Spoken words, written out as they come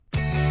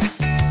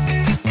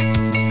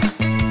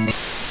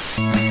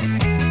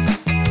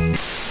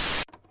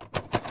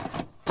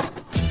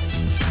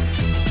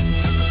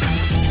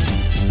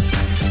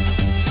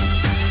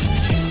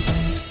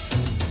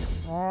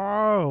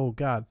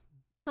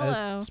I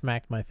Hello. just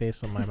smacked my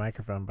face on my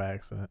microphone by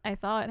accident. I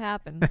saw it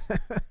happen.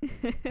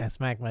 I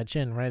smacked my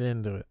chin right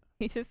into it.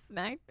 You just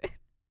smacked it.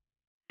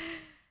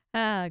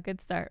 Ah, good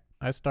start.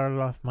 I started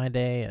off my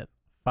day at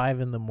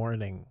 5 in the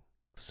morning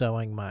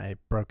sewing my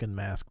broken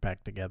mask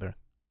back together.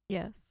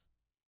 Yes.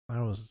 That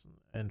was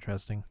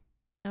interesting.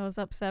 I was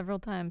up several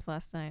times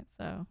last night,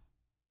 so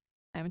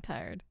I'm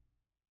tired.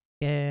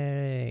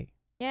 Yay.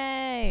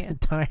 Yay!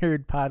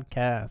 Tired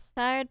podcast.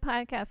 Tired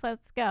podcast.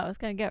 Let's go. It's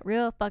gonna get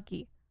real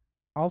fucky.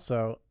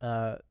 Also,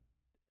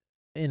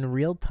 in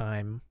real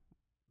time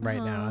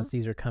right now Uh-huh. as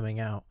these are coming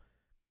out,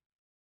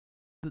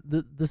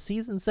 the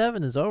season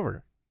 7 is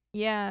over.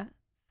 Yeah.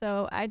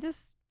 So I just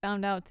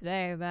found out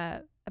today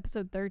that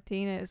episode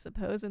 13 is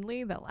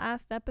supposedly the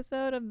last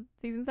episode of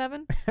season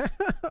 7.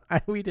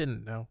 We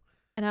didn't know.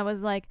 And I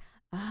was like,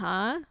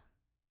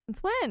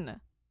 Since when?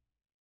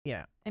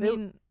 Yeah. I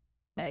mean,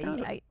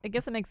 I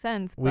guess it makes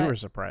sense. We but, were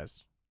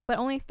surprised. But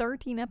only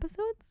 13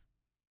 episodes?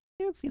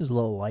 Yeah, it seems a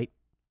little light.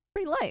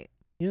 Pretty light.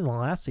 Even the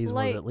last season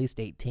was Light. at least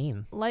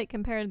 18. Light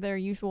compared to their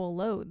usual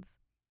loads.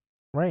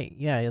 Right,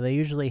 yeah, they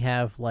usually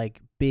have,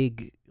 like,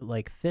 big,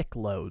 like, thick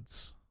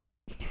loads.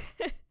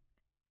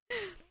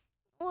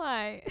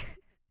 Why?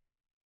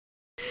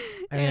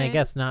 I mean, I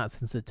guess not,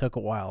 since it took a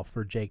while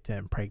for Jake to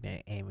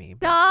impregnate Amy.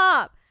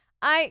 Stop!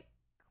 I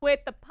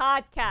quit the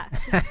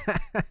podcast.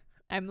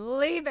 I'm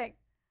leaving.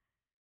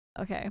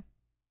 Okay.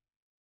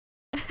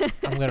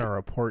 I'm gonna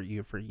report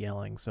you for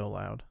yelling so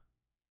loud.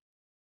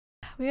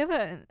 We have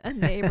a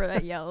neighbor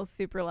that yells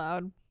super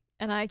loud,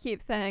 and I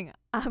keep saying,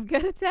 I'm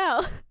gonna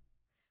tell.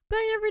 But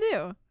I never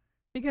do.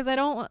 Because I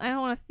don't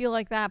want to feel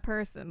like that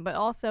person. But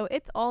also,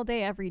 it's all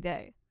day, every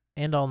day.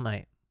 And all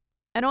night.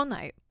 And all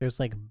night. There's,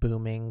 like,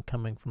 booming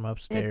coming from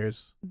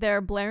upstairs. They're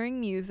blaring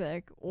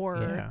music or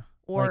Yeah.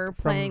 or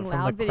playing from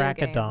loud the video crack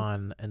games. of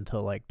dawn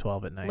until, like,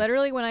 12 at night.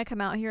 Literally, when I come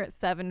out here at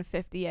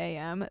 7:50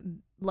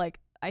 a.m., like,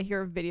 I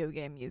hear video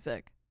game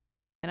music.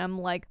 And I'm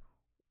like,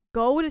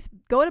 go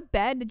to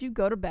bed? Did you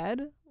go to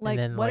bed? Like,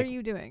 then, what like, are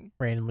you doing?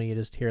 Randomly, you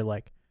just hear,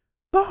 like,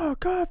 oh,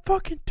 God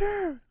fucking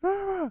damn.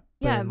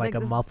 Yeah, But in, like, a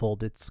this-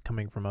 muffled, it's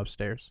coming from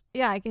upstairs.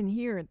 Yeah, I can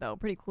hear it, though,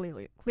 pretty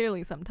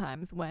clearly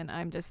sometimes when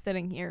I'm just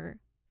sitting here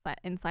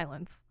in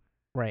silence.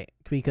 Right,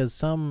 because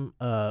some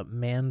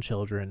man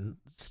children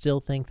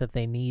still think that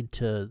they need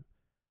to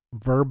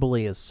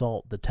verbally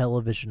assault the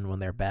television when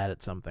they're bad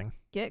at something.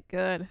 Get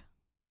good.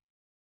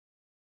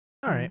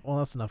 All right, well,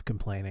 that's enough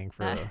complaining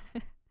for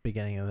the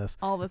beginning of this.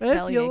 All this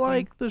If you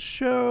like the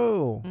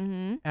show,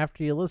 Mm-hmm.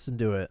 after you listen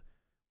to it,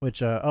 which,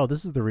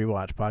 this is the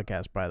Rewatch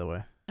podcast, by the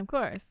way. Of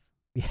course.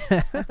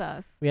 Yeah. That's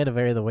us. We had a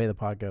Very The Way the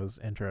Pod Goes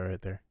intro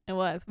right there. It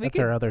was. That's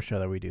our other show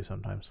that we do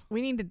sometimes.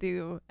 We need to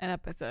do an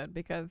episode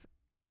because,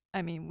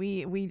 I mean,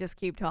 we just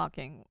keep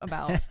talking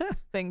about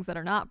things that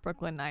are not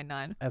Brooklyn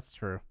Nine-Nine. That's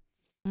true.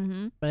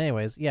 Mm-hmm. But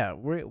anyways, yeah,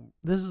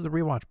 this is the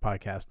Rewatch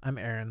podcast. I'm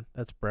Aaron.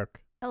 That's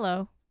Brooke.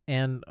 Hello.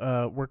 And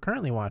we're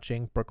currently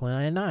watching Brooklyn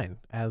Nine-Nine,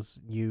 as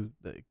you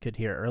could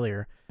hear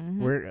earlier.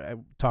 Mm-hmm. We're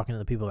talking to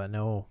the people that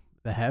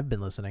have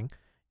been listening.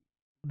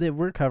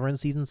 We're covering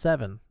season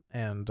 7,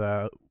 and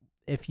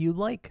if you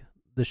like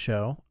the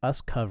show,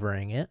 us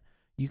covering it,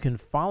 you can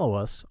follow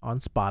us on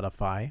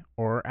Spotify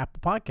or Apple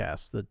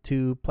Podcasts, the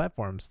two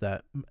platforms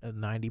that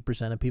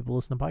 90% of people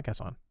listen to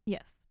podcasts on,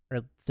 Yes.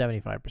 or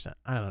 75%.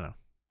 I don't know.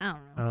 I don't I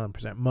know. don't know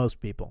percent.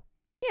 Most people.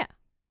 Yeah.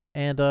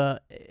 And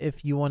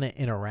if you want to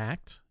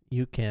interact,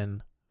 you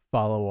can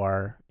follow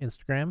our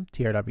Instagram,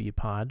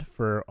 TRWPod,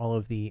 for all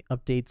of the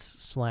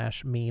updates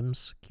 /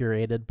 memes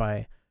curated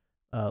by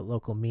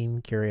local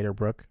meme curator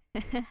Brooke.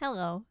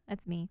 Hello.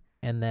 That's me.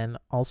 And then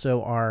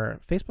also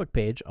our Facebook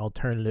page,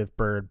 Alternative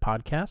Bird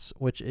Podcasts,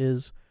 which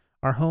is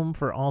our home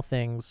for all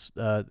things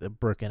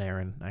Brooke and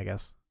Aaron, I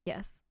guess.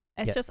 Yes.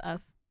 It's Yeah. just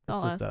us. It's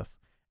all It's just us. us.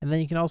 And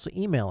then you can also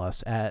email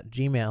us at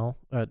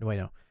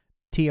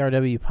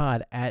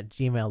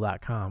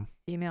trwpod@gmail.com.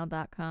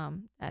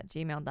 Gmail.com at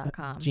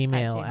gmail.com.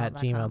 Gmail at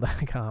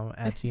gmail.com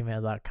at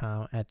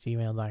gmail.com at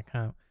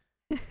gmail.com.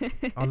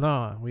 Oh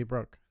no, we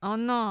broke. Oh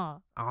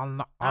no. Oh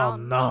no. Oh, Oh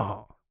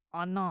no.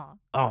 Oh no.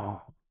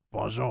 Oh,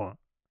 bonjour.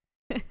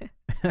 I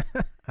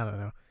don't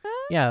know.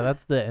 Yeah,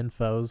 that's the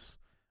infos.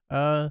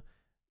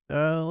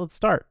 Let's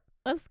start.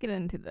 Let's get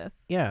into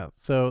this. Yeah,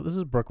 so this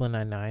is Brooklyn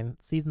Nine-Nine,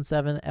 season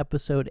 7,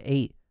 episode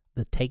 8,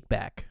 The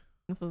Takeback.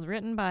 This was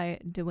written by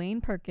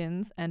Dwayne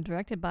Perkins and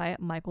directed by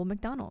Michael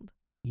McDonald.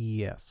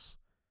 Yes.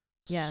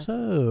 Yes.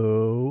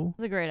 So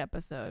It's a great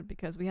episode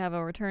because we have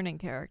a returning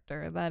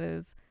character that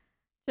is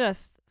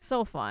just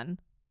so fun.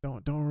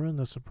 don't ruin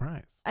the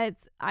surprise. I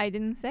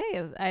didn't say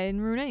it. I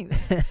didn't ruin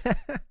anything.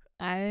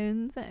 I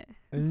didn't say.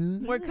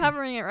 We're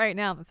covering it right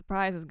now. The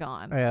surprise is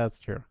gone. Yeah, that's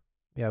true.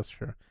 Yeah, that's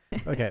true.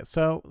 Okay,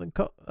 so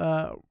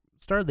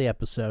start of the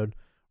episode,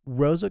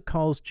 Rosa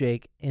calls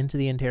Jake into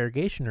the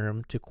interrogation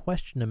room to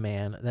question a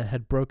man that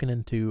had broken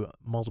into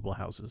multiple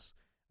houses.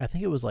 I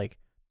think it was like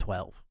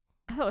 12.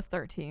 I thought it was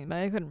 13, but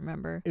I couldn't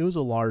remember. It was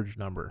a large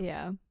number.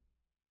 Yeah.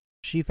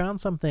 She found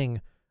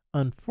something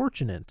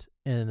unfortunate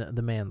in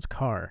the man's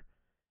car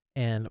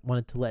and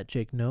wanted to let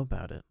Jake know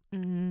about it.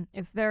 Mm-hmm.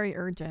 It's very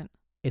urgent.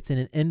 It's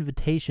an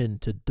invitation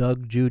to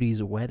Doug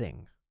Judy's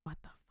wedding. What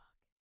the fuck?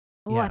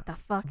 Yeah. What the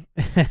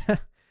fuck?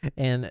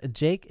 And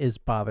Jake is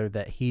bothered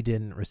that he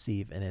didn't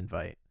receive an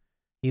invite.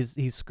 He's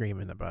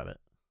screaming about it.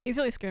 He's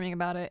really screaming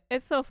about it.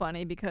 It's so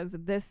funny because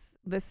this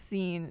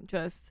scene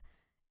just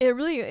it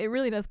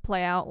really does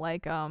play out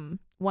like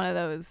one of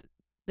those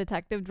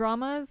detective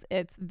dramas.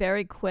 It's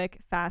very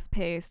quick, fast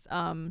paced,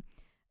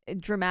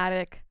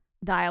 dramatic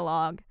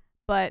dialogue,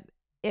 but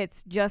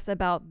it's just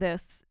about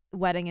this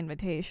wedding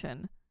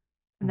invitation.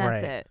 And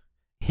that's it.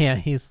 Yeah,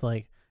 he's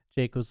like,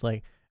 Jake was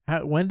like,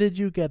 when did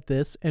you get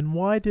this and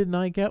why didn't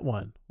I get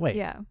one? Wait,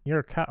 Yeah. You're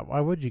a cop. Why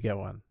would you get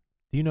one?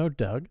 Do you know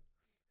Doug?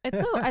 It's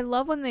so I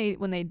love when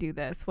they do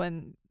this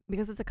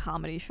because it's a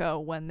comedy show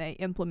when they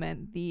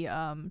implement the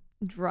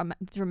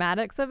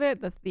dramatics of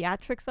it, the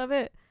theatrics of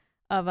it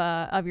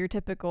of your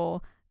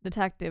typical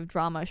detective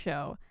drama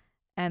show,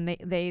 and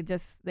they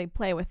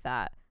play with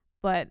that,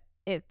 but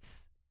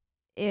it's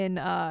in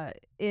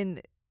tandem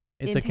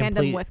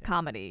with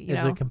comedy.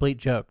 It's a complete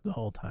joke the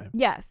whole time.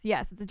 Yes,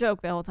 it's a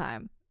joke the whole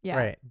time. Yeah,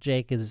 right.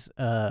 Jake is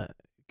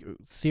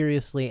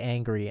seriously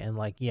angry and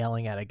like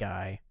yelling at a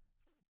guy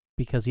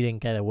because he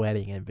didn't get a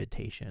wedding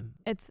invitation.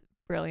 It's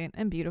brilliant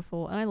and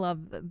beautiful, and I love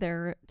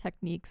their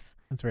techniques.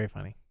 It's very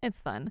funny. It's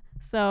fun.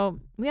 So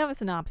we have a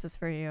synopsis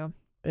for you.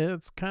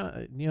 It's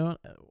kind of,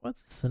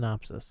 what's a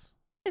synopsis?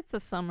 It's a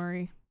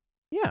summary.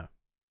 Yeah.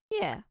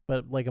 Yeah.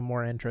 But like a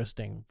more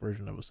interesting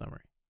version of a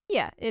summary.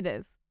 Yeah, it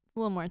is. It's a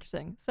little more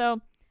interesting.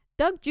 So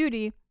Doug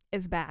Judy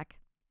is back,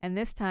 and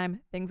this time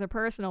things are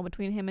personal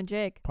between him and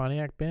Jake.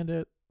 Pontiac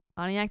Bandit.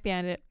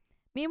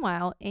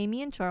 Meanwhile,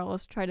 Amy and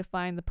Charles try to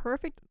find the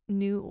perfect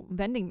new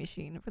vending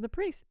machine for the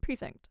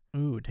precinct.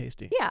 Ooh,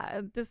 tasty.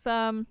 Yeah, this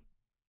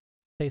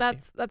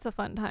Tasty. that's a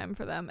fun time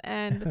for them.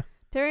 And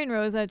Terry and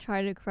Rosa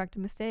try to correct a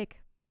mistake.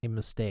 A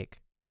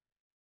mistake.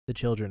 The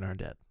children are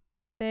dead.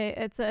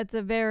 It's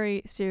a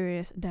very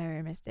serious,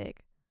 dire mistake.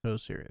 So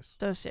serious.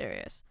 So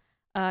serious.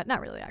 Not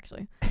really,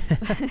 actually.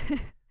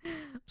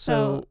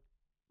 So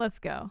let's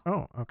go.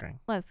 Oh, okay.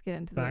 Let's get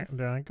into this.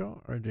 Do I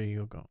go or do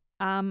you go?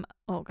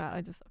 Oh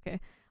god, okay.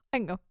 I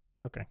can go.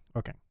 Okay.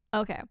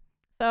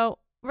 So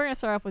we're gonna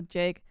start off with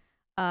Jake,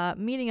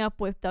 meeting up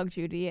with Doug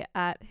Judy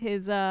at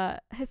his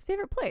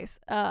favorite place,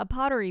 a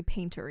pottery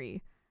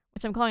paintery,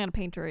 which I'm calling it a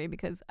paintery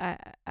because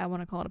I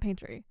want to call it a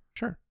paintery.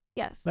 Sure.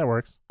 Yes. That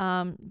works.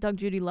 Doug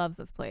Judy loves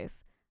this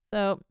place.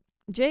 So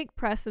Jake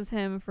presses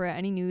him for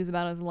any news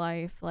about his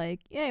life, like,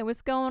 "Hey,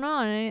 what's going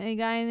on? Any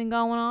got anything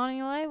going on in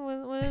your life?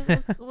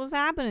 What's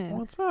happening?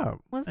 What's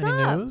up? What's Any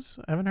up? news?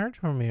 I haven't heard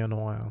from you in a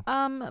while."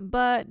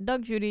 But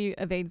Doug Judy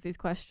evades these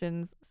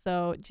questions,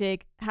 so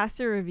Jake has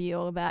to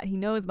reveal that he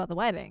knows about the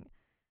wedding.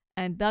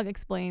 And Doug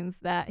explains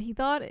that he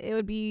thought it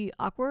would be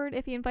awkward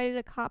if he invited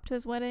a cop to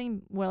his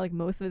wedding, where like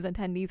most of his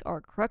attendees are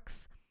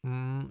crooks.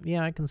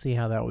 Yeah, I can see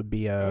how that would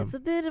be It's a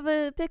bit of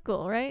a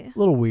pickle, right? a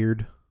little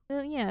weird.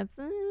 Yeah, it's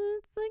really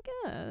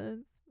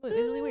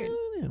weird.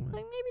 Like,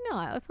 maybe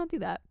not. Let's not do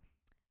that.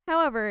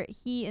 However,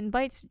 he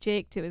invites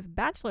Jake to his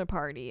bachelor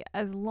party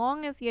as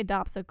long as he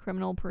adopts a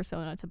criminal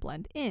persona to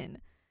blend in.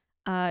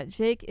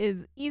 Jake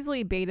is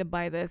easily baited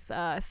by this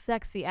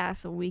sexy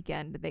ass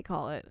weekend, they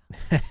call it.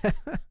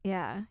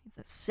 Yeah, it's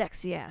a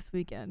sexy ass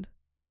weekend.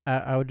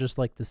 I would just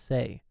like to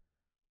say,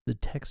 the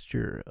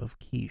texture of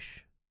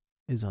quiche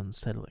is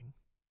unsettling.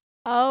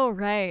 Oh,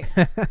 right.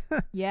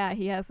 Yeah,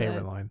 he has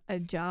Favorite line. A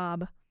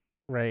job.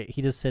 Right,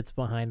 he just sits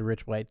behind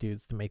rich white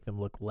dudes to make them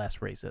look less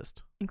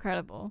racist.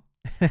 Incredible.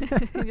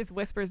 He just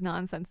whispers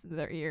nonsense into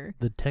their ear.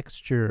 The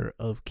texture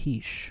of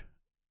quiche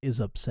is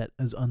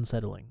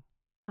unsettling.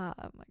 Oh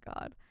my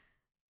god.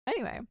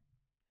 Anyway,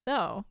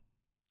 so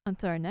on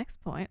to our next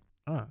point.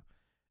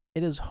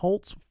 It is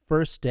Holt's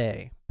first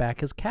day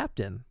back as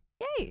captain.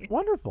 Yay!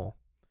 Wonderful.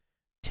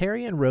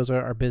 Terry and Rosa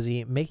are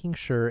busy making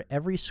sure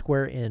every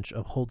square inch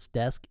of Holt's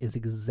desk is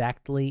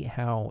exactly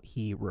how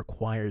he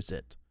requires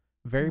it.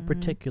 Very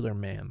particular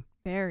man.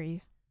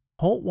 Very.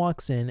 Holt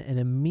walks in and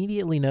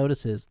immediately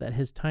notices that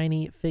his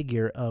tiny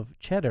figure of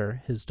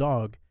Cheddar, his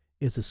dog,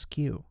 is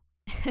askew.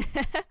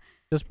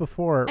 Just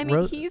before...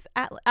 he's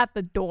at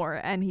the door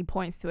and he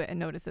points to it and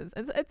notices.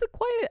 It's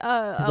quite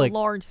a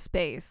large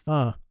space.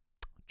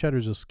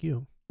 Cheddar's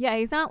askew. Yeah,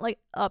 he's not like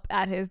up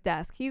at his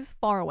desk. He's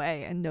far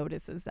away and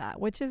notices that,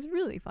 which is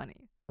really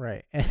funny.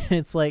 Right. And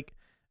it's like,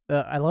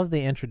 I love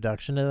the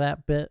introduction to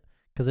that bit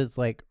because it's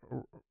like...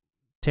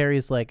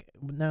 Terry's like,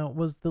 now,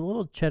 was the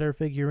little Cheddar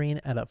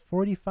figurine at a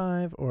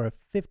 45 or a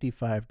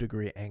 55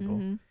 degree angle?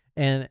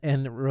 Mm-hmm.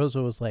 And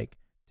Rosa was like,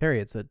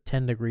 Terry, it's a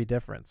 10-degree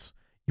difference.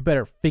 You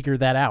better figure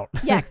that out.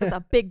 Yeah, 'cause it's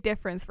a big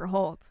difference for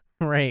Holt.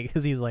 Right,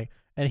 because he's like,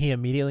 and he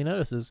immediately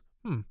notices,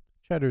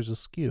 Cheddar's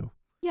askew.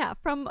 Yeah,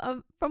 from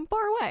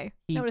far away,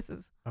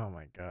 notices. Oh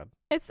my god.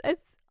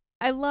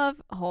 I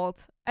love Holt.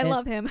 I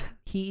love him.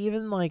 He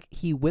even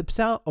he whips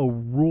out a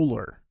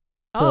ruler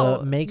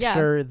to make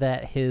sure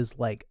that his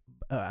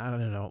I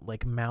don't know,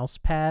 mouse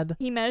pad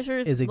he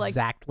measures is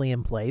exactly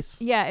in place.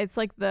 Yeah, it's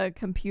like the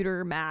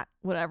computer mat,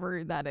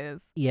 whatever that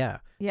is. Yeah.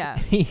 Yeah.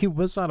 He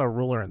whips out a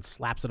ruler and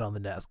slaps it on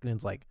the desk, and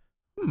it's like,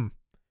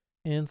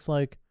 And it's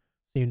like,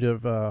 seem to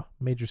have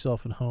made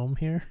yourself at home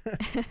here.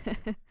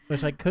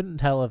 Which I couldn't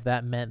tell if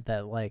that meant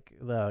that like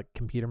the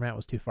computer mat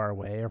was too far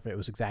away or if it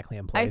was exactly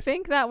in I place.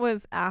 think that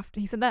was after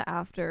he said that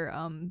after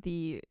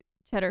the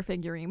cheddar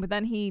figurine, but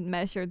then he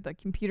measured the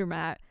computer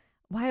mat.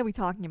 Why are we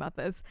talking about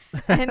this?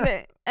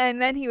 And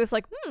then he was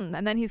like,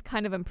 and then he's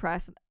kind of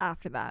impressed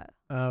after that.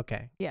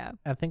 Okay. Yeah.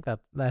 I think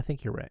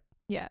you're right.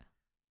 Yeah.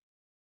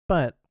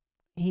 But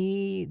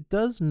he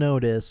does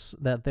notice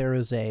that there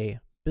is a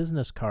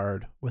business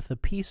card with a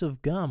piece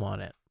of gum on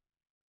it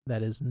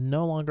that is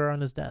no longer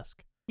on his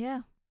desk.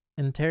 Yeah.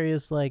 And Terry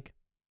is like,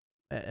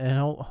 and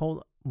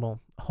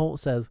Holt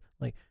says,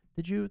 like,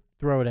 did you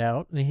throw it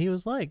out? And he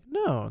was like,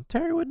 no,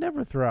 Terry would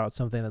never throw out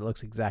something that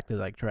looks exactly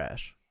like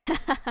trash.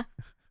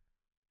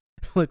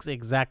 Looks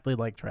exactly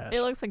like trash.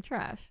 It looks like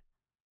trash.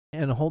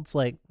 And Holt's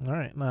like, all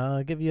right,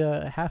 I'll give you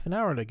a half an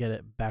hour to get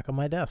it back on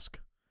my desk.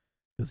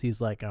 Because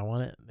he's like, I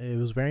want it. It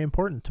was very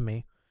important to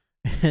me.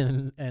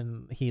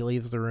 And he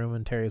leaves the room,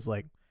 and Terry's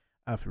like,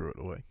 I threw it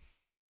away.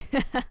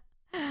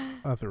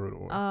 I threw it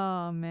away.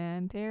 Oh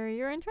man, Terry,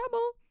 you're in trouble.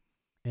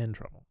 In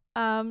trouble.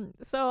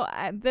 So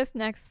this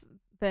next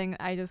thing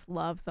I just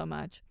love so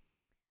much.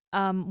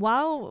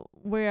 While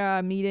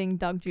we're meeting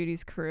Doug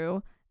Judy's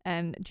crew,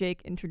 and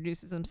Jake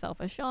introduces himself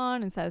as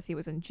Sean and says he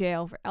was in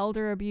jail for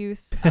elder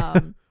abuse.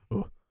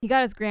 He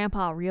got his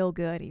grandpa real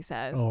good, he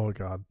says. Oh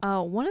God.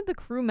 One of the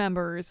crew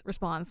members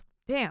responds,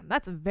 "Damn,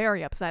 that's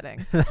very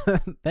upsetting."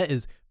 That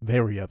is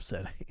very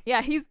upsetting.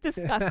 Yeah, he's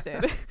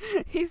disgusted.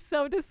 He's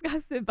so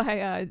disgusted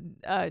by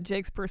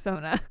Jake's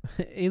persona.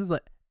 He's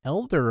like,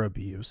 elder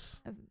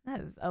abuse. That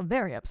is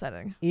very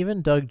upsetting.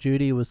 Even Doug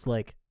Judy was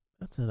like,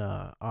 that's an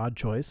odd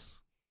choice.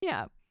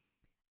 Yeah.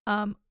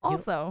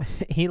 Also,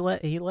 he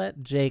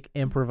let Jake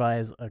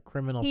improvise a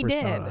criminal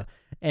persona. Did.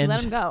 And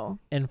let him go.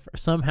 And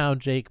somehow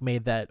Jake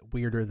made that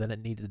weirder than it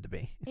needed to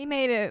be. He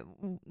made it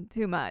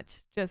too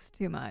much, just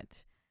too much.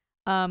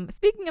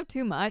 Speaking of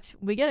too much,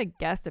 we get a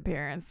guest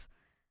appearance.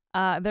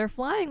 They're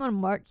flying on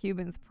Mark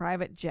Cuban's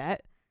private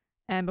jet,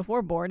 and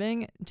before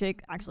boarding,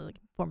 Jake actually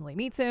formally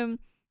meets him.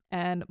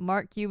 And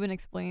Mark Cuban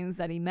explains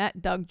that he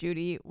met Doug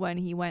Judy when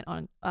he went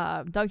on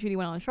Doug Judy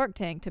went on Shark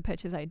Tank to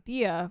pitch his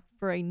idea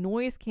for a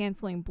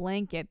noise-canceling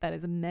blanket that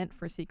is meant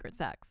for secret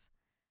sex.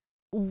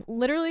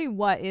 Literally,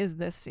 what is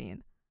this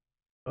scene?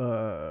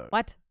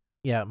 What?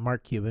 Yeah,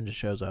 Mark Cuban just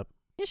shows up.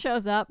 He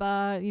shows up.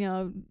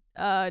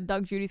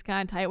 Doug Judy's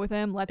kind of tight with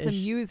him. Lets him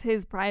use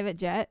his private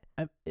jet.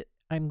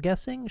 I'm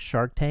guessing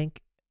Shark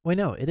Tank. Wait,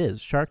 no, it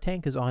is. Shark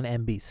Tank is on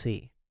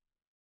NBC.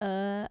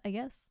 I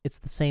guess. It's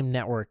the same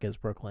network as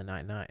Brooklyn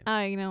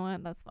Nine-Nine. You know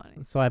what? That's funny.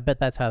 So I bet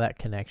that's how that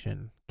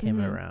connection came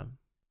around.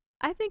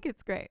 I think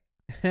it's great.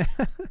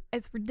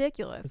 It's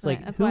ridiculous. It's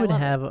like, that's who why would I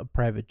love have it. a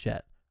private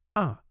jet?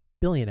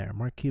 Billionaire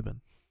Mark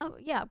Cuban. Oh,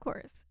 yeah, of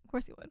course. Of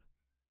course he would.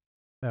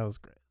 That was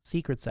great.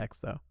 Secret sex,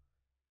 though.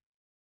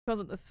 Calls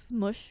it the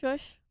smush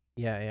shush?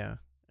 Yeah.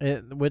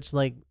 Which,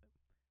 like,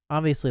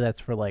 obviously that's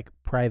for, like,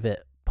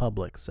 private,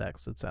 public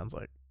sex, it sounds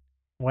like.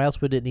 Why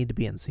else would it need to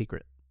be in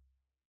secret?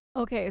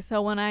 Okay,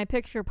 so when I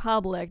picture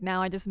public,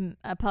 now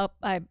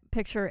I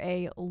picture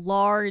a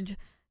large,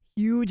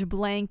 huge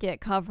blanket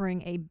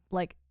covering a,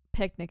 like,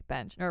 picnic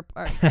bench. Or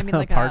I mean,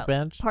 like park a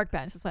bench? Park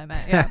bench, that's what I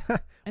meant, yeah.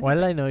 Why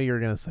did I know you were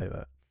going to say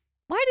that?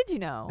 Why did you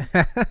know?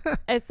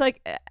 It's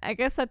like, I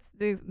guess that's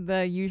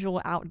the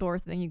usual outdoor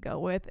thing you go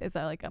with, is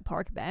that like a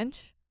park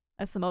bench.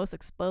 That's the most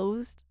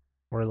exposed.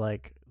 Or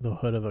like the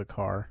hood of a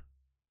car.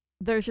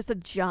 There's just a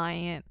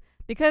giant,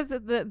 because the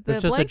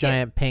There's just blanket, a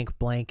giant pink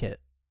blanket.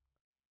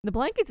 The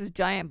blankets is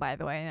giant, by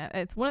the way.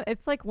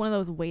 It's like one of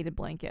those weighted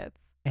blankets.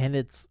 And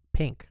it's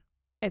pink.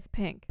 It's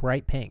pink.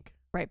 Bright pink.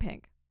 Bright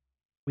pink.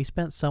 We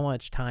spent so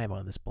much time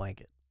on this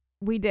blanket.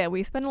 We did.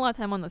 We spent a lot of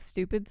time on the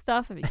stupid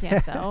stuff, if you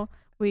can't tell.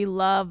 We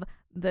love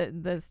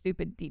the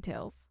stupid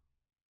details.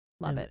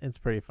 Love it. It's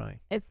pretty funny.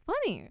 It's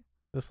funny.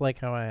 Just like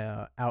how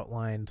I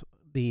outlined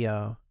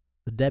the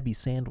Debbie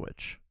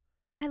sandwich.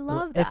 I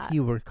love that. If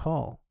you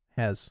recall,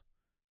 has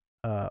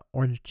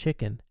orange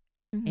chicken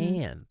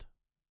and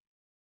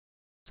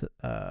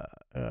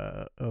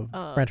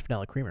French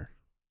vanilla creamer.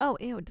 Oh,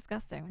 ew,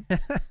 disgusting. I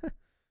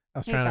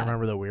was trying to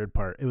remember the weird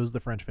part. It was the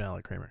French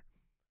vanilla creamer.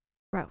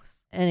 Gross.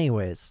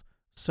 Anyways,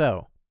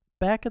 so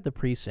back at the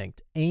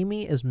precinct,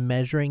 Amy is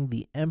measuring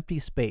the empty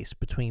space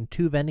between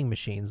two vending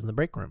machines in the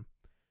break room.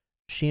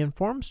 She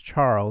informs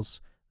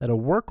Charles that a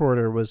work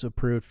order was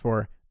approved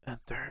for a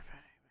third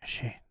vending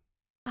machine.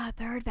 A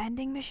third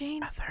vending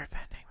machine? A third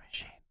vending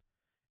machine.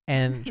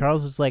 And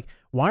Charles is like,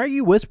 why are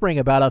you whispering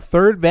about a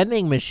third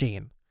vending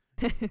machine?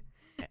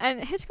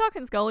 And Hitchcock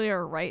and Scully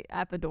are right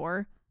at the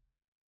door.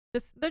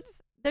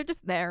 They're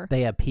just there.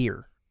 They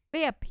appear.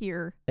 They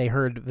appear. They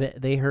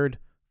heard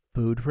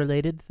food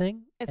related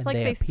thing. It's like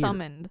they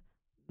summoned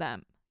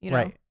them, you know.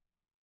 Right.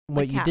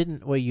 Like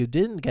What you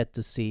didn't get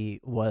to see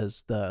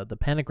was the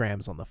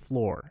pentagrams on the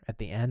floor at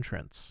the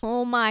entrance.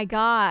 Oh my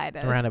God.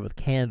 Surrounded with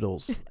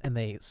candles, and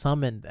they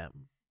summoned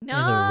them.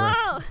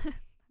 No.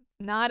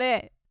 Not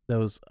it.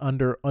 Those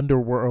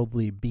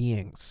underworldly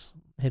beings,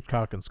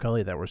 Hitchcock and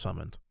Scully, that were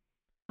summoned.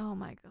 Oh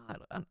my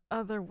god, an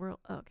other world.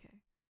 Okay.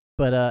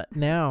 But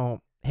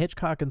now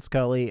Hitchcock and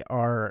Scully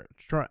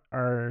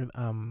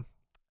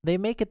they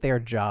make it their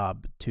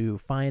job to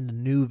find a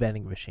new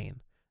vending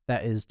machine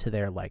that is to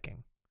their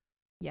liking.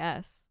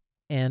 Yes.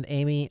 And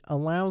Amy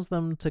allows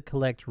them to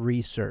collect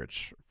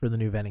research for the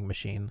new vending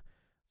machine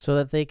so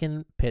that they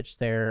can pitch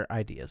their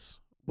ideas,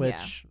 Yeah.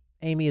 which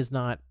Amy is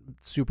not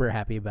super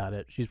happy about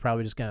it. She's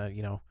probably just going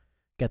to,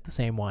 get the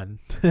same one.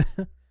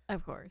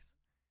 Of course.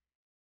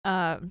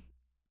 Um,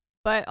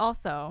 but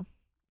also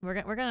we're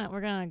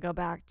gonna go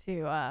back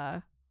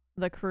to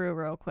the crew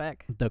real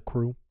quick. The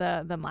crew.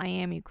 The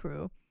Miami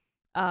crew.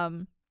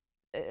 Um,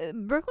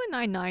 Brooklyn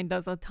Nine-Nine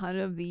does a ton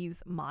of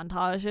these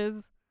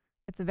montages.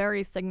 It's a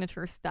very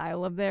signature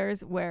style of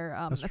theirs, where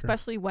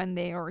especially when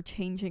they are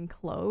changing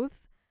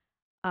clothes,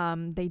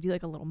 they do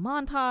like a little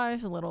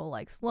montage, a little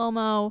like slow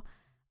mo.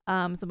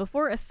 So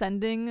before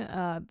ascending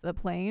the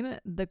plane,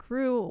 the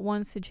crew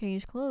wants to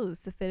change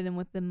clothes to fit in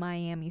with the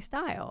Miami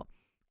style.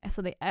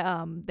 So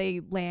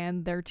they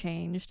land, they're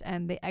changed,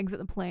 and they exit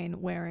the plane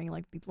wearing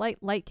like these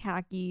light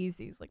khakis,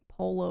 these like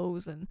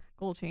polos and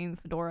gold chains,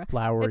 fedora.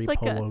 Flowery It's like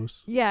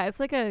polos. it's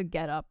like a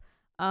get up.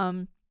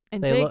 And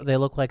they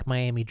look like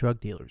Miami drug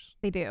dealers.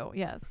 they do,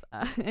 yes.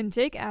 And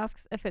Jake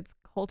asks if it's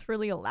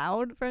culturally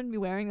allowed for him to be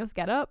wearing this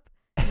get up.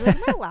 Like,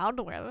 am I allowed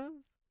to wear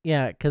this?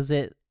 Yeah, because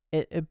it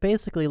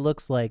basically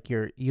looks like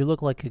you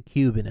look like a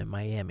Cuban in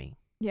Miami.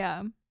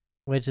 Yeah.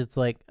 Which it's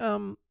like,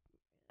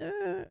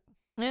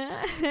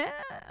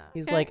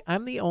 he's Okay. like,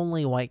 I'm the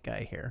only white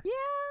guy here.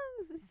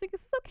 Yeah, it's like,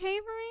 is this okay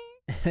for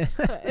me?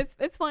 But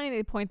it's funny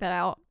they point that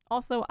out.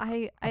 Also,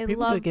 I People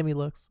love could give me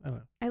looks. I don't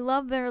know. I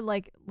love their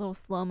like little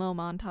slow mo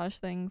montage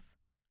things.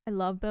 I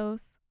love those.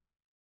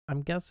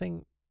 I'm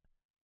guessing.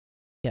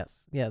 Yes,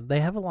 yeah, they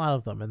have a lot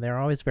of them, and they're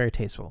always very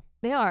tasteful.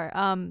 They are.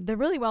 They're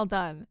really well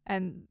done,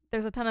 and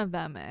there's a ton of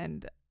them.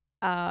 And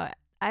I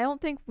don't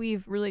think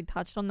we've really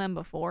touched on them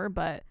before,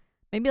 but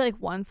maybe like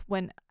once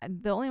when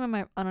the only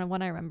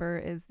one I remember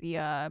is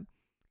the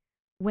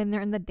when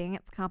they're in the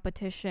dance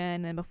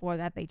competition, and before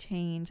that they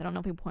change. I don't know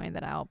if we pointed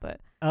that out, but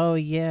Oh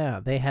yeah,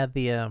 they had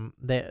the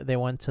they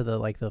went to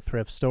the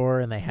thrift store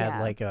and they had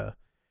Yeah. like a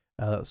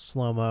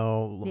slow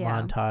mo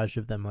Yeah. montage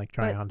of them like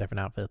trying But- on different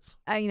outfits.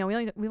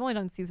 we've only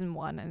done season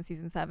 1 and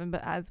season 7,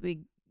 but as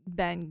we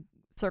then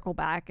circle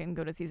back and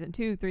go to season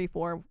 2, 3,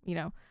 4,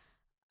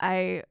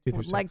 I 2 through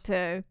would like 6.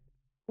 to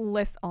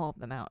list all of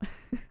them out.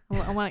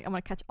 I want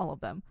to catch all of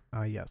them.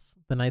 Yes,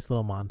 the nice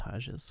little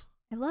montages.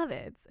 I love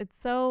it. It's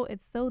so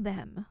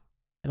them.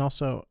 And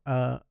also,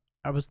 I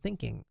was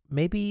thinking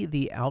maybe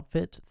the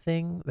outfit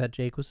thing that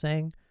Jake was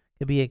saying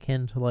could be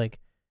akin to like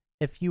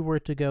if you were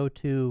to go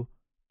to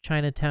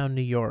Chinatown,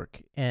 New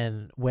York,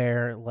 and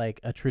wear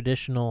like a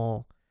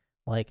traditional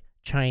like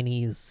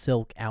Chinese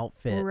silk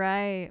outfit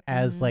Right.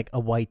 as Mhm. like a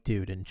white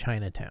dude in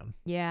Chinatown.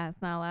 Yeah,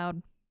 it's not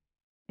allowed.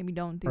 Maybe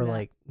don't do Or that.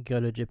 like go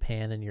to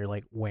Japan and you're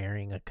like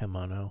wearing a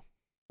kimono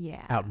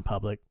yeah. out in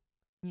public.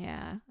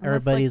 Yeah. Unless,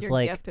 Everybody's you're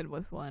like, gifted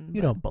with one.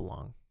 You but- don't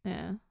belong.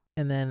 Yeah.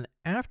 And then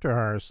after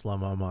our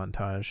slow-mo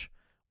montage,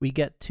 we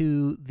get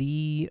to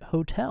the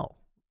hotel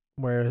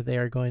where they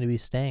are going to be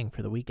staying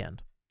for the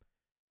weekend.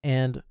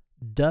 And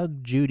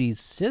Doug Judy's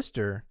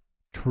sister,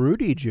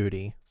 Trudy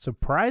Judy,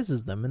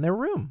 surprises them in their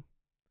room.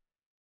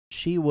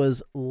 She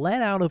was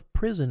let out of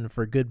prison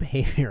for good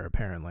behavior,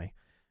 apparently.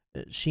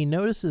 She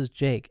notices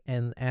Jake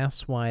and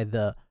asks why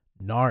the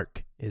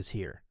narc is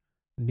here,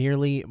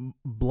 nearly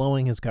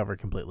blowing his cover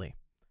completely.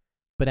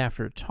 But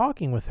after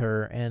talking with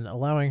her and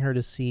allowing her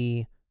to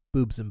see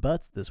boobs and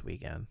butts this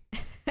weekend,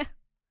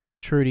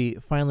 Trudy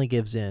finally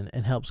gives in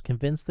and helps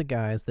convince the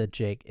guys that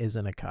Jake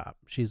isn't a cop.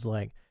 She's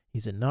like,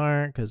 he's a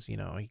narc because, he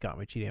got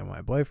me cheating on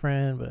my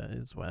boyfriend, but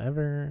it's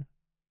whatever.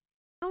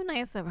 How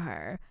nice of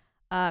her.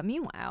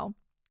 Meanwhile,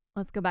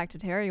 let's go back to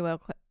Terry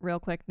real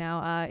quick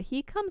now.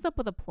 He comes up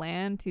with a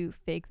plan to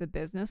fake the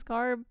business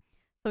card.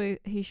 So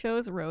he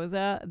shows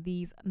Rosa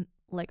these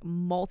like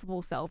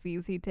multiple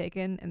selfies he'd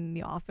taken in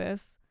the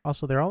office.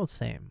 Also, they're all the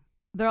same.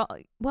 They're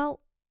all,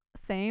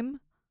 same.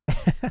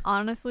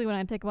 Honestly, when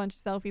I take a bunch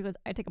of selfies,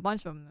 I take a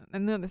bunch of them,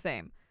 and they're the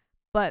same.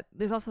 But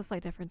there's also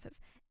slight differences.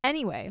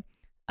 Anyway,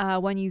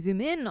 when you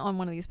zoom in on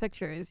one of these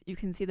pictures, you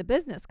can see the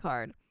business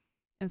card.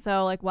 And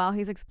so, like, while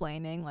he's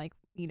explaining, like,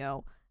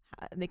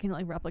 they can,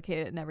 like, replicate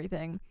it and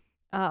everything,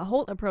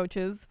 Holt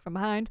approaches from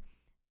behind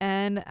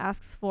and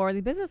asks for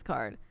the business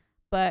card.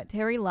 But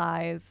Terry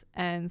lies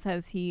and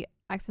says he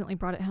accidentally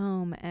brought it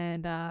home,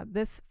 and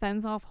this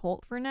fends off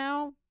Holt for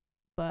now.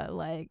 But,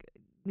 like,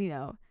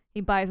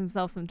 he buys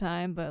himself some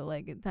time, but,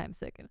 like, time's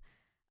ticking.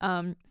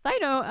 Side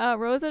note,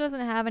 Rosa doesn't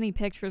have any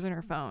pictures in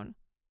her phone.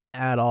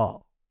 At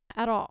all.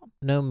 At all.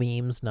 No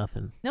memes,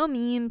 nothing. No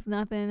memes,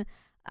 nothing.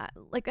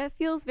 Like, that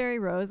feels very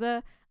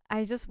Rosa.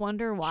 I just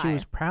wonder why. She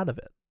was proud of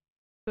it.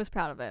 She was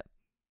proud of it.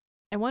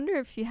 I wonder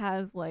if she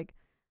has, like,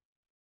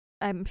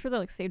 I'm sure they're,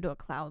 like, saved to a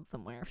cloud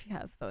somewhere if she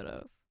has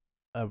photos.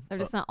 They're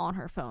just not on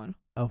her phone.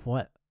 Of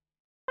what?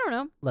 I don't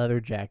know. Leather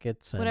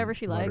jackets and Whatever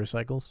she likes.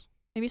 motorcycles.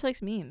 Maybe she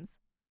likes memes.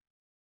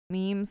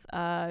 Memes,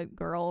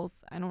 girls.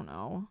 I don't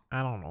know.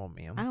 I don't know,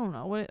 man. I don't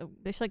know. What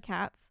they should like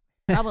cats.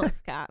 Probably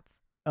likes cats.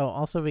 Oh,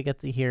 also we get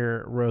to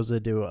hear Rosa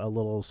do a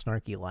little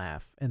snarky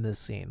laugh in this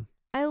scene.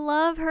 I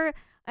love her.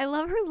 I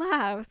love her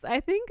laughs. I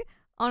think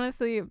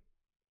honestly, It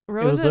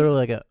was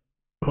literally like a.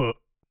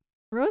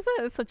 Rosa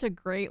is such a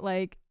great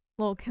like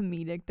little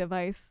comedic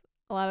device.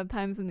 A lot of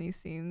times in these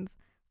scenes,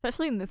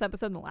 especially in this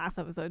episode and the last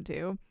episode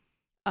too,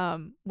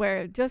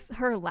 where just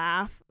her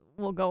laugh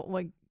will go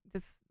like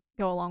just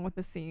go along with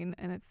the scene,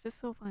 and it's just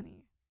so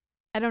funny.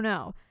 I don't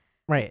know.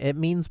 Right, it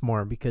means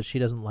more because she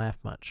doesn't laugh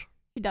much.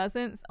 She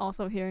doesn't.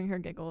 Also, hearing her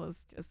giggle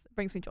is just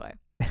brings me joy.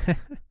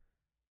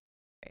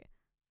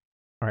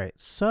 All right,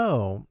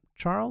 so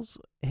Charles,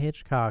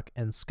 Hitchcock,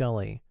 and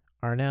Scully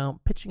are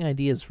now pitching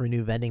ideas for a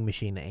new vending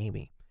machine to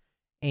Amy.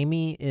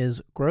 Amy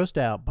is grossed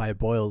out by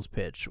Boyle's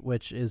pitch,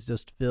 which is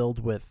just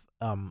filled with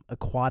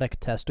aquatic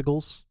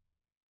testicles.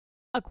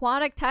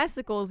 Aquatic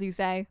testicles, you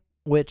say?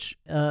 Which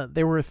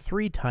there were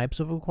 3 types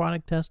of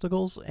aquatic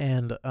testicles,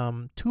 and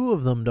 2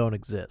 of them don't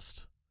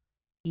exist.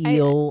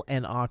 Eel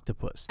and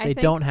octopus. They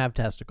don't have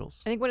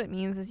testicles. I think what it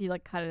means is you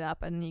like cut it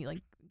up and you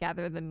like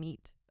gather the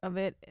meat of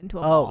it into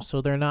a ball. Oh,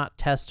 so they're not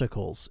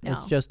testicles. No.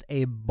 It's just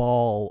a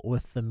ball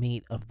with the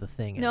meat of the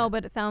thing in it. No,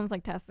 but it sounds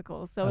like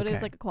testicles, so it is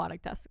Okay. like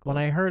aquatic testicles. When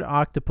I heard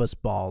octopus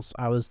balls,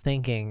 I was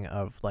thinking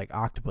of like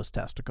octopus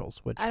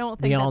testicles, which I don't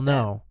think we all that's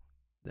know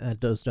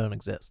those don't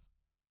exist.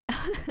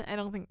 I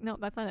don't think. No,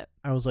 that's not it.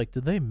 I was like,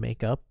 did they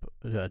make up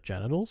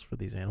genitals for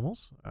these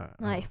animals?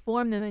 I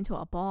formed them into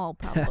a ball,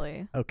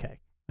 probably. Okay.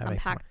 A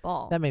packed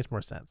ball. That makes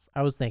more sense.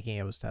 I was thinking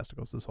it was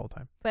testicles this whole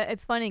time. But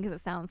it's funny because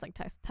it sounds like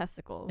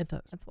testicles. It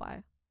does. That's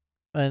why.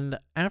 And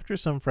after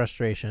some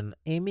frustration,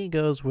 Amy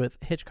goes with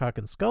Hitchcock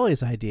and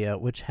Scully's idea,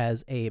 which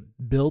has a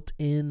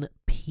built-in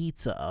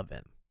pizza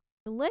oven.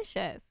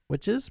 Delicious.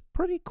 Which is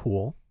pretty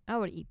cool. I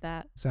would eat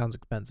that. Sounds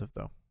expensive,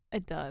 though.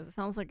 It does. It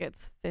sounds like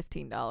it's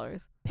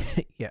 $15.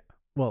 Yeah.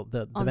 Well,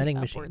 the vending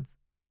machine.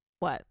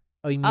 What?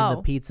 Oh, you mean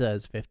the pizza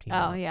is $15?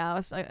 Oh, yeah.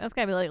 That's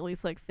got to be like at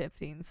least like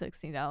 $15,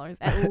 $16.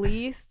 At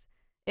least,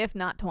 if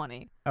not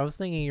 20. I was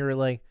thinking you were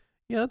like,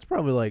 yeah, that's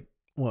probably like,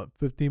 what,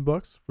 $15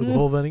 for the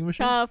whole vending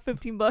machine?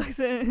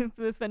 $15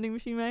 for this vending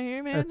machine right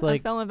here, man. It's like,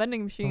 I'm selling a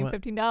vending machine,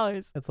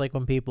 $15. It's like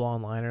when people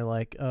online are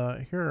like,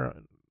 here,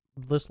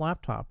 this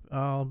laptop,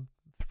 $300.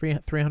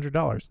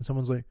 And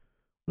someone's like,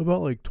 what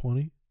about like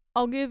 20?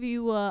 I'll give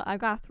you, I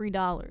got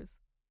 $3.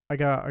 I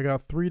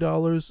got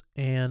 $3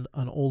 and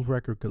an old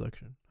record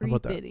collection. How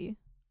about that? $3.50.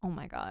 Oh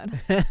my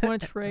god.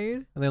 Want to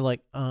trade? And they're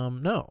like,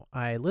 no,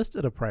 I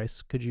listed a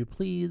price. Could you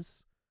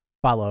please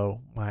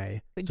follow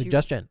my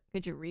suggestion?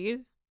 Could you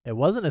read? It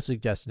wasn't a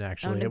suggestion,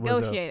 actually. I'm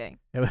negotiating.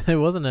 It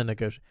wasn't a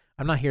negotiation.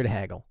 I'm not here to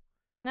haggle.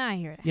 Not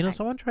here to You know,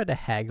 someone tried to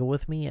haggle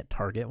with me at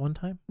Target one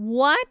time.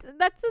 What?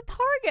 That's a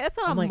Target. That's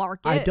not I'm a like,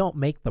 market. I don't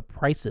make the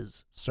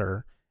prices,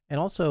 sir. And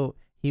also,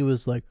 he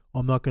was like,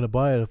 I'm not going to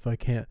buy it if I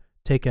can't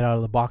take it out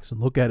of the box and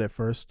look at it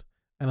first.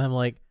 And I'm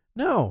like,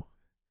 no.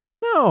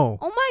 Oh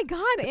my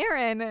god,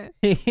 Aaron.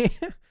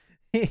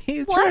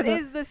 He's what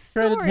is the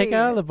story? Trying to take it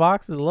out of the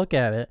box and look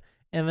at it.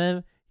 And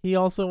then he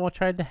also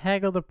tried to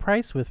haggle the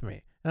price with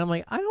me. And I'm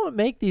like, I don't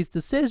make these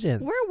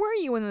decisions. Where were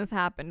you when this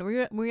happened? Were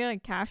you at a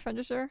cash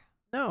register?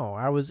 No,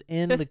 I was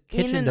in Just the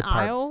kitchen in an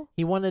department. aisle?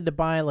 He wanted to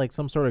buy like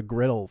some sort of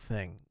griddle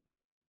thing.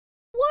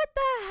 What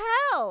the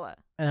hell?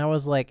 And I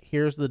was like,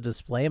 here's the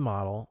display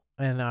model.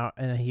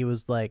 And he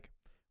was like,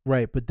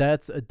 right, but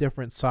that's a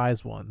different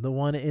size one. The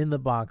one in the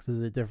box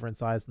is a different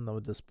size than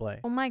the display.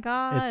 Oh my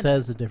god. It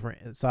says a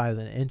different size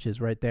in inches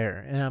right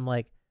there. And I'm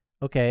like,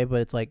 okay, but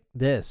it's like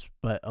this,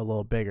 but a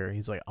little bigger.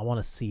 He's like, I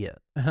want to see it.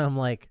 And I'm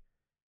like,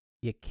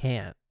 you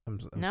can't. I'm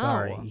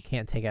sorry. You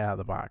can't take it out of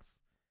the box.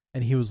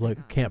 And he was like,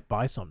 I can't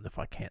buy something if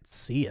I can't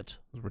see it.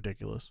 It was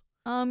ridiculous.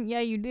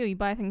 Yeah, you do. You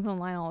buy things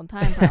online all the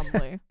time,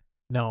 probably.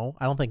 No,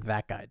 I don't think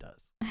that guy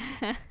does.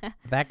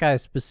 That guy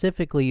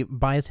specifically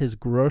buys his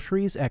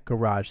groceries at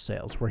garage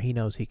sales where he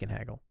knows he can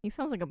haggle. He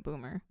sounds like a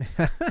boomer.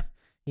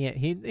 Yeah,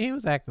 he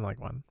was acting like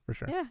one, for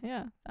sure.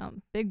 Yeah.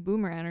 Big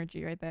boomer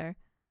energy right there.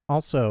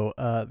 Also,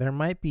 there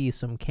might be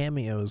some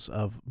cameos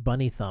of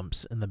bunny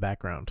thumps in the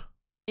background.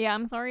 Yeah,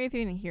 I'm sorry if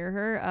you didn't hear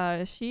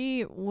her.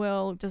 She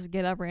will just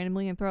get up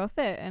randomly and throw a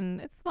fit,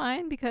 and it's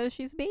fine because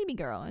she's a baby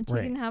girl and she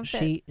can have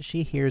fits.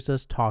 She hears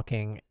us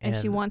talking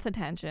and she wants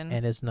attention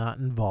and is not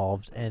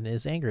involved and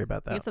is angry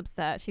about that. Gets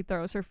upset. She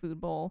throws her food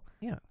bowl.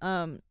 Yeah.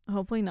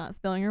 Hopefully not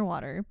spilling her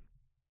water.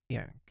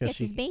 Yeah,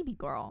 she's baby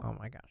girl. Oh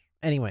my gosh.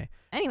 Anyway,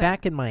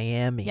 back in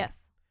Miami.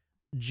 Yes.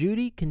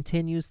 Judy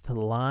continues to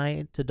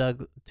lie to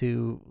Doug,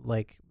 to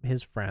like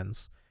his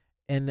friends,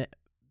 and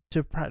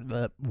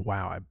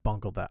wow, I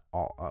bungled that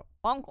all up.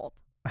 Bungled.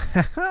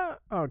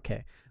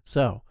 Okay,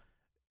 so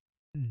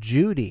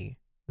the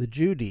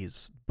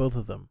Judys, both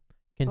of them,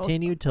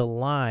 continue to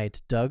lie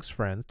to Doug's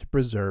friends to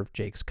preserve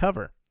Jake's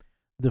cover.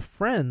 The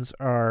friends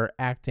are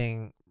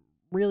acting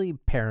really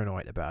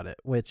paranoid about it,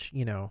 which,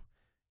 you know,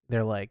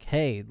 they're like,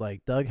 hey,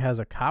 like, Doug has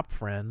a cop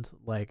friend.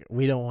 Like,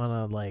 we don't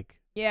want to, like,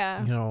 you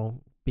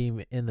know, be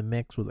in the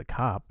mix with a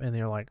cop. And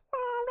they're like,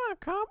 oh, I'm not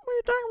a cop. What are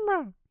you talking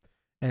about?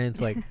 And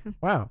it's like,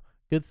 wow,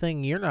 good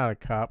thing you're not a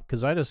cop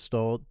because I just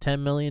stole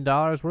 $10 million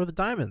worth of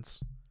diamonds.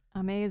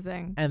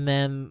 Amazing. And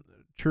then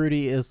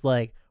Trudy is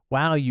like,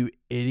 wow, you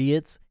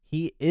idiots.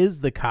 He is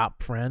the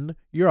cop friend.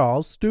 You're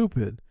all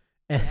stupid.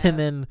 And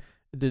Yeah.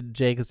 then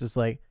Jake is just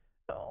like,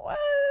 what?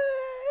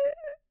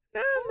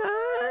 No,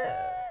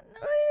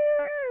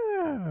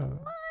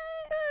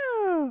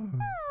 Oh.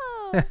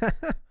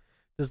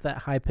 just that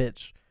high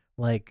pitch,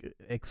 like,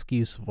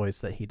 excuse voice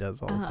that he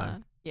does all the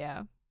time.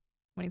 Yeah.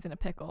 When he's in a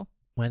pickle.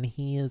 When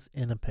he is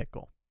in a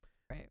pickle.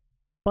 Right.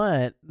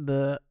 But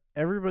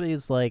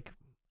everybody's like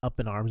up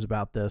in arms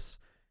about this,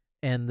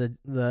 and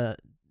the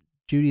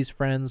Judy's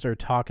friends are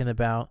talking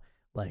about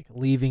like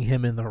leaving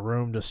him in the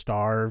room to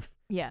starve.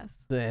 Yes.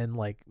 And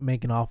like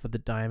making off with the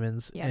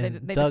diamonds. Yeah,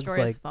 and they Doug's destroy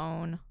like, his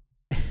phone.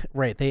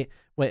 right. They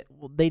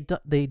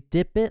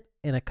dip it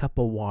in a cup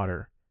of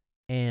water,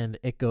 and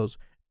it goes.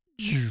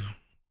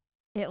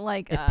 It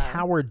like it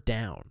powered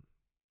down.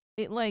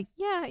 It like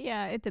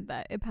it did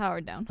that. It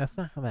powered down. That's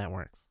not how that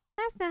works.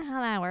 That's not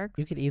how that works.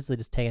 You could easily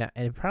just take it out,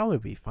 and it'd probably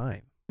be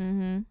fine.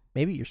 Mm-hmm.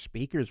 Maybe your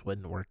speakers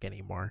wouldn't work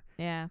anymore.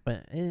 Yeah.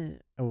 But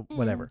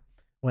whatever.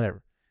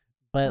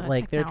 But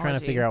like they're trying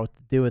to figure out what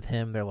to do with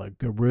him. They're like,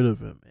 get rid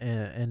of him.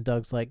 And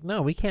Doug's like,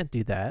 no, we can't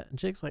do that. And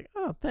Jake's like,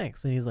 oh,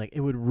 thanks. And he's like,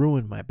 it would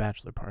ruin my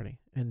bachelor party.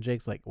 And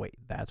Jake's like, wait,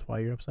 that's why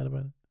you're upset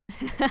about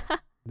it?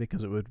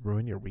 Because it would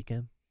ruin your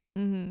weekend?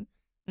 Mm-hmm.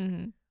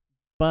 Mm-hmm.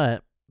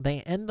 But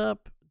they end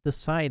up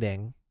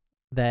deciding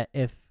that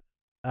if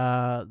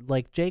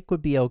like Jake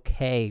would be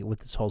okay with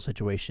this whole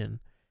situation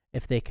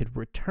if they could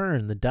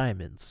return the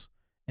diamonds.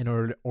 In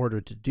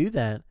order to do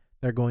that,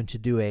 they're going to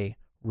do a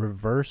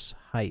reverse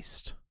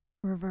heist.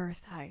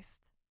 Reverse heist.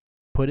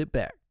 Put it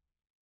back.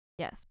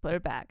 Yes, put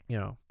it back.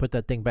 Put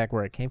that thing back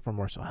where it came from,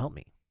 or so help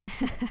me.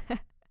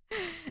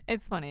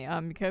 It's funny,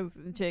 because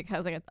Jake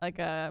has like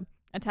a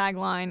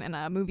tagline and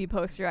a movie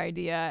poster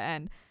idea,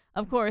 and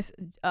of course,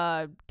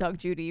 Doug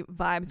Judy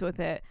vibes with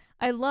it.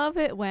 I love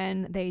it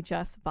when they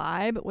just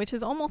vibe, which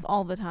is almost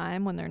all the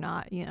time when they're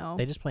not,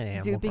 they just play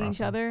Animal duping Crossing.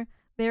 each other.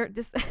 They're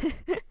just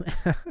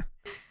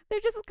they're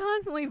just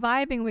constantly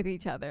vibing with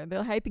each other.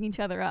 They're hyping each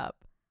other up.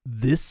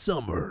 This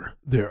summer,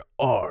 there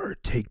are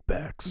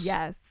takebacks.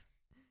 Yes.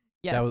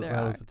 Yes,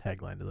 that was the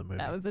tagline to the movie.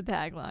 That was the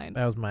tagline.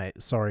 That was my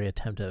sorry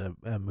attempt at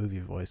a movie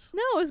voice.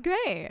 No, it was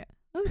great. It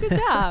was a good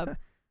job.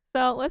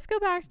 So let's go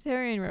back to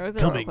Terry and Rosa.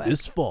 Coming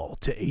this fall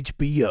to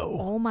HBO.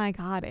 Oh my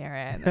God,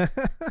 Aaron.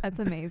 That's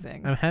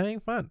amazing. I'm having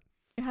fun.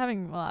 You're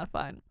having a lot of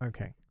fun.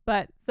 Okay.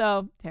 But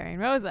so Terry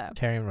and Rosa.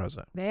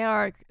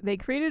 They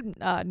created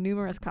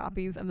numerous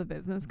copies of the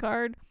business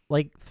card.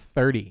 Like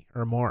 30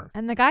 or more.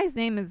 And the guy's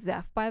name is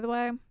Zeph, by the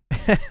way.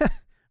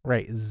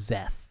 Right,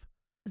 Zeph.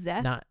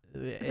 Zeph? Not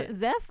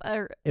Zeph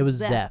or it was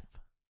Zeph.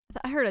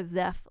 I heard a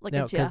Zeph, like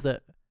a Jeff.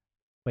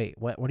 Wait,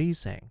 what are you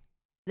saying?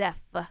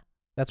 Zeph.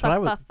 That's what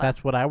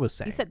I was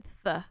saying. You said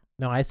th.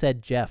 No, I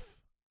said Jeff.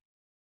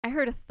 I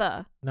heard a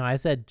th. No, I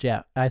said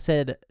Jeff. I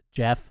said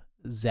Jeff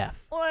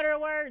Zeph. What are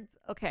words?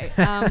 Okay.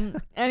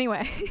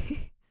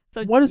 Anyway.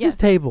 So what is this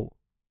table?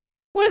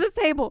 What is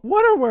this table?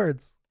 What are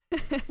words?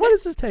 What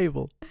is this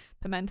table?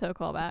 Pimento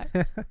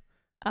callback.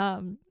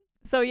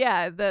 So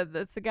yeah,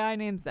 that's the guy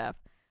named Zeph.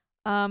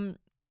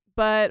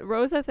 But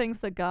Rosa thinks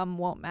the gum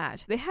won't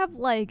match. They have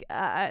like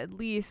at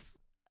least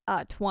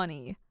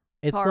 20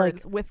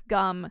 cards with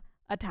gum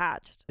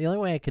attached. The only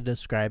way I could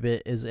describe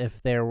it is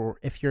if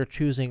you're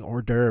choosing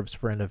hors d'oeuvres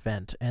for an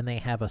event and they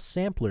have a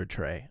sampler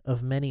tray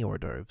of many hors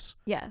d'oeuvres.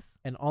 Yes.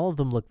 And all of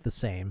them look the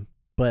same,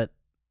 but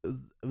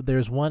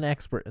there's one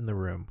expert in the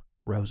room,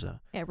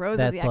 Rosa. Yeah,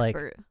 Rosa's the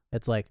expert.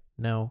 It's like,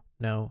 no,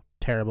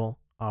 terrible,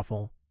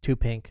 awful, too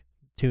pink,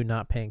 too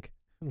not pink,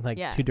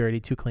 too dirty,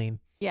 too clean.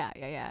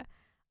 Yeah.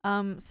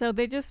 So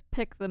they just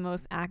pick the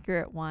most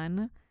accurate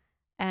one,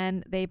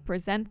 and they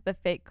present the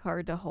fake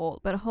card to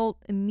Holt, but Holt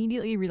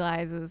immediately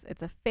realizes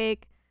it's a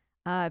fake.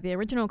 The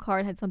original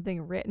card had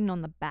something written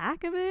on the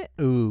back of it.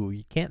 Ooh,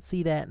 you can't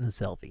see that in a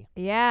selfie.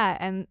 Yeah,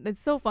 and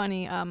it's so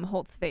funny,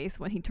 Holt's face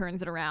when he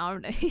turns it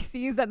around and he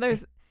sees that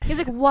he's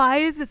like, why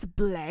is this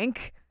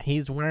blank?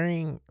 He's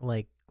wearing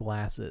like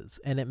glasses,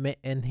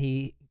 and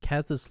he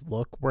has this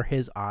look where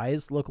his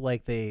eyes look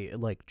like they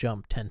like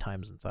jump 10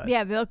 times in size.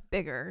 Yeah, they look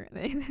bigger.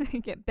 They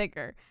get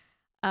bigger.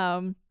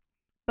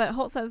 But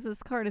Holt says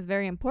this card is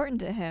very important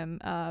to him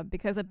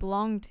because it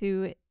belonged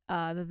to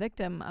the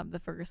victim of the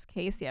first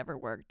case he ever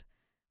worked,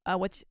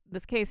 which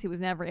this case he was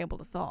never able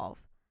to solve.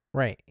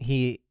 Right.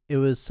 It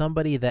was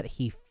somebody that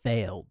he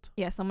failed.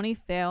 Yeah, somebody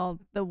failed.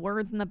 The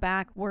words in the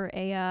back were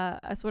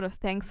a sort of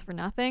thanks for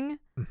nothing.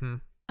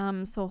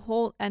 Mm-hmm. So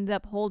Holt ended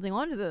up holding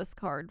onto this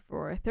card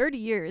for 30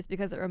 years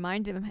because it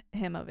reminded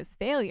him of his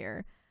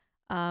failure,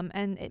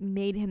 and it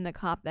made him the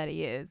cop that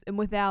he is. And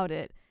without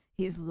it,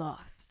 he's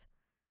lost.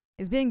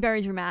 He's being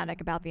very dramatic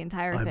about the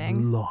entire thing.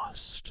 I'm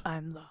lost.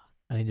 And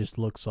he just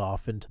looks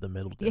off into the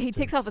middle distance. Yeah, he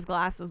takes off his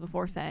glasses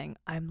before saying,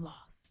 I'm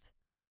lost.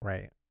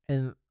 Right.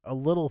 And a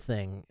little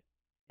thing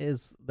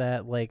is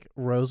that, like,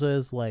 Rosa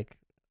is, like,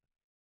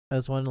 I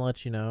just wanted to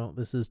let you know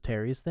this is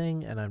Terry's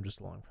thing, and I'm just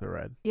along for the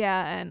ride.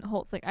 Yeah, and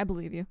Holt's like, I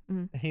believe you.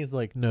 He's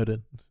like,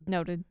 noted.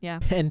 Noted. Yeah.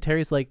 And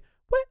Terry's like,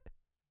 what?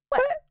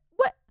 What?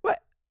 What?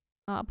 What?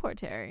 Oh, poor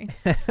Terry.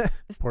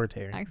 Poor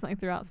Terry. Accidentally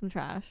threw out some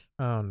trash.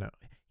 Oh, no.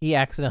 He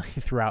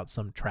accidentally threw out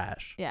some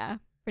trash. Yeah,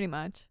 pretty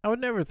much. I would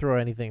never throw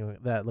anything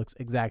that looks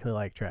exactly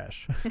like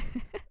trash.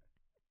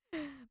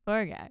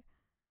 Poor guy.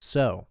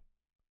 So,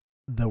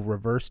 the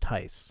reversed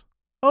heist.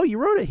 Oh, you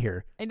wrote it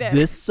here. I did.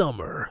 This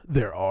summer,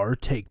 there are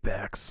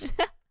takebacks.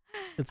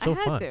 It's so I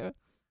had fun. to.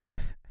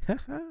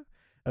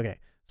 Okay,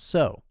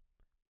 so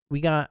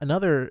we got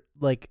another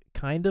like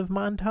kind of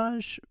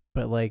montage,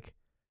 but like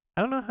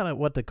I don't know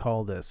what to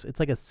call this. It's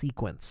like a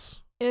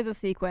sequence. It is a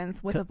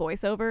sequence with a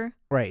voiceover.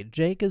 Right.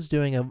 Jake is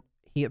doing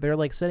they're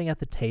like sitting at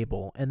the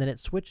table, and then it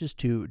switches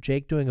to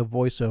Jake doing a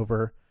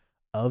voiceover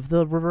of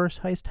the reverse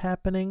heist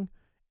happening,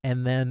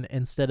 and then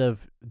instead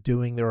of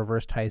doing the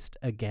reverse heist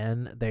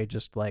again, they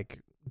just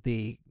like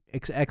the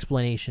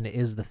explanation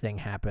is the thing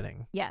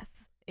happening.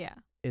 Yes. Yeah.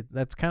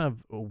 That's kind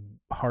of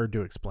hard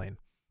to explain.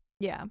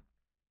 Yeah.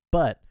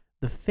 But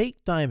the fake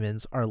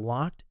diamonds are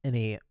locked in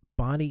a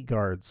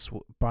bodyguarded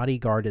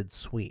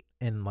suite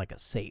in like a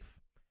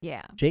safe.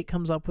 Yeah. Jake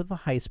comes up with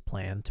a heist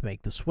plan to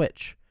make the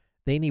switch.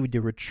 They need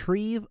to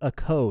retrieve a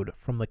code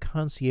from the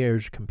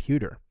concierge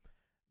computer.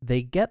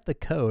 They get the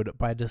code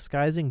by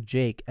disguising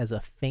Jake as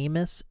a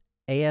famous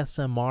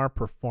ASMR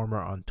performer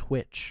on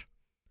Twitch,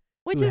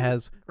 who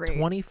has great.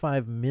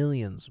 25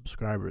 million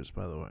subscribers,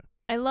 by the way.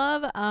 I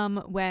love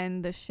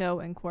when the show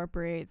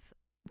incorporates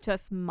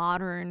just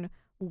modern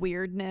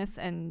weirdness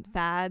and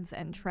fads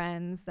and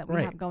trends that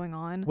we have going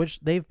on. Which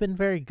they've been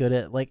very good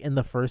at. Like in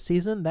the first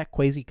season, that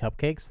Quasi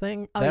Cupcakes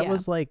thing, that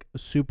was like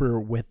super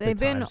with the times.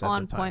 They've been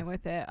on point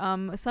with it.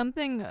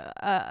 Something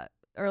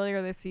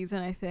earlier this season,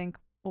 I think,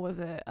 what was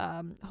it?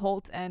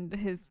 Holt and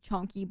his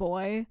chunky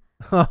boy.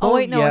 Oh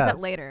wait, no, yes. Is that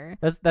later?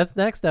 That's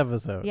next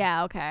episode.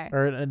 Yeah, okay.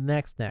 Or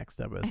next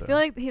episode. I feel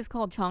like he was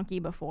called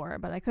Chonky before,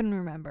 but I couldn't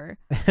remember.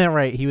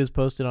 Right, he was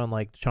posted on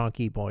like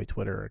Chonky Boy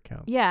Twitter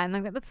account. Yeah, and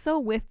like that's so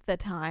with the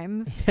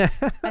times.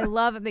 I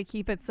love that they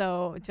keep it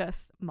so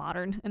just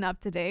modern and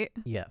up to date.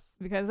 Yes.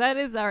 Because that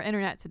is our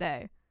internet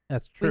today.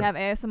 That's true. We have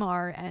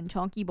ASMR and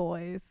Chonky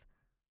Boys.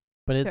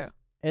 But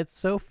it's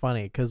so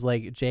funny because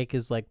like Jake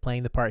is like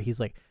playing the part. He's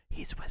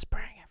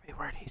whispering every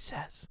word he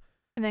says.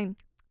 And then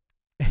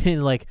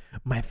and like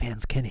my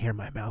fans can hear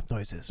my mouth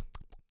noises.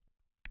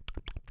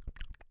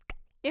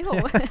 Ew,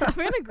 I'm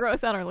gonna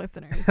gross out our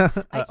listeners.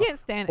 I can't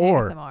stand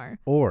ASMR.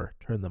 Or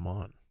turn them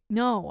on.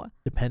 No.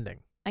 Depending.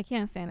 I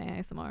can't stand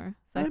ASMR.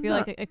 So I feel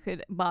like it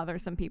could bother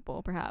some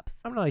people, perhaps.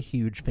 I'm not a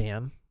huge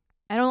fan.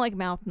 I don't like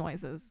mouth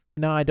noises.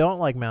 No, I don't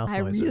like mouth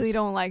noises. I really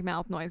don't like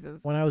mouth noises.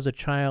 When I was a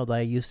child,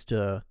 I used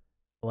to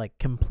like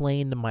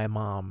complain to my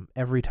mom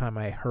every time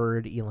I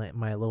heard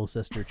my little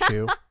sister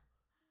chew.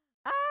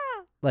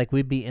 Like,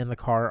 we'd be in the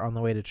car on the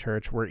way to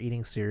church. We're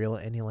eating cereal,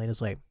 and Elena's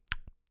like...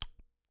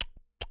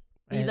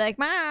 You'd be like,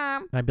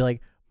 Mom! And I'd be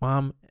like,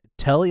 Mom,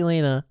 tell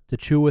Elena to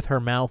chew with her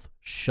mouth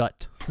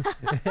shut.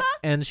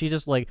 And she'd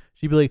be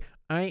like,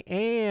 I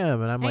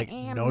am. And I'm like,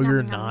 no,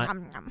 you're not.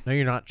 No,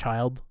 you're not,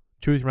 child.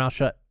 Chew with your mouth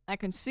shut. I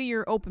can see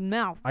your open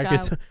mouth, I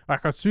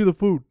can see the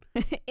food.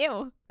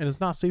 Ew. And it's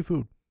not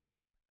seafood.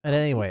 And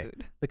anyway,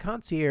 the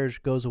concierge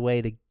goes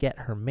away to get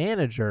her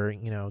manager,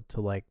 to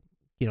like,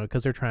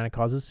 because they're trying to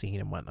cause a scene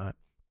and whatnot.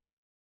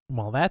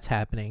 While that's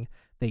happening,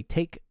 they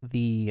take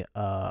the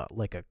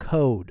like a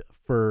code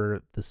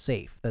for the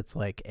safe that's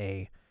like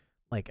I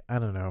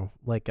don't know,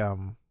 like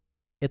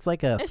it's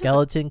like a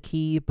skeleton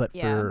key but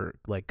for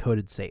like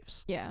coded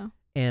safes. Yeah.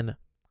 And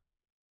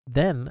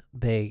then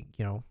they,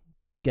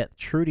 get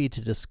Trudy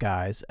to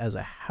disguise as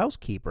a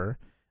housekeeper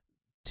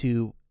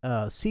to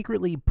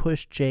secretly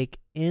push Jake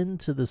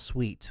into the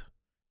suite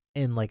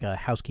in like a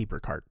housekeeper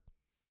cart.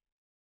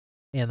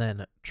 And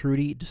then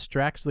Trudy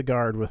distracts the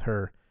guard with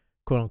her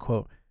quote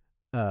unquote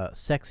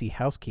sexy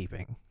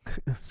housekeeping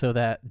so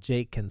that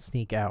Jake can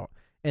sneak out.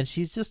 And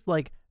she's just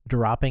like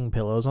dropping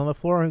pillows on the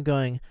floor and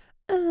going,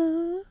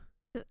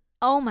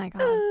 oh my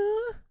god.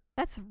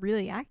 That's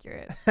really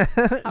accurate.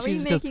 How are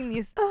you making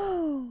these?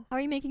 How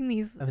are you making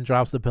these? And then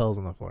drops the pillows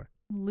on the floor.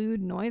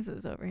 Lewd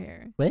noises over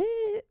here. Wait,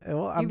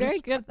 well, I'm very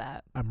good at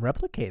that. I'm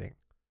replicating.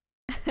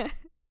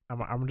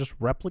 I'm just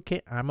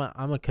replicating.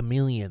 I'm a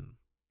chameleon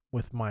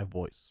with my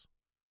voice.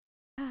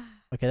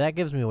 Okay, that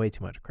gives me way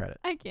too much credit.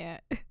 I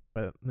can't.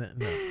 But no.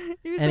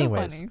 You're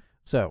Anyways, so funny.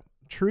 So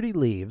Trudy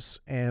leaves,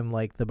 and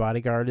like the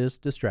bodyguard is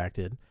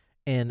distracted,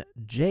 and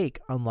Jake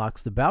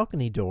unlocks the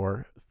balcony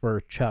door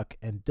for Chuck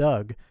and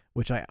Doug,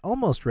 which I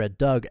almost read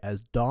Doug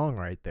as Dong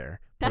right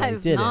there. But That I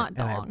is didn't, not and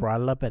Dong. I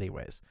brought it up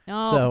anyways.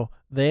 No. So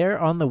they're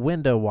on the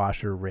window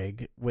washer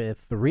rig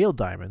with the real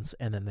diamonds,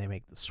 and then they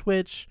make the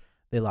switch.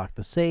 They lock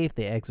the safe.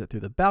 They exit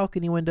through the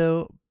balcony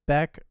window,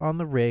 back on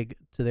the rig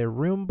to their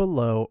room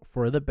below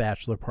for the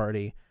bachelor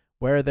party,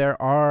 where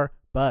there are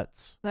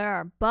butts. There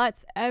are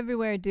butts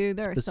everywhere, dude.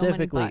 There are so many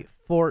Specifically, butts.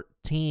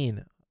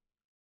 14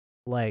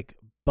 like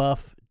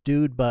buff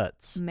dude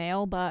butts.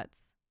 Male butts.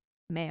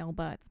 Male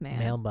butts, man.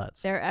 Male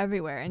butts. They're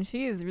everywhere, and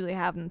she is really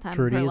having the time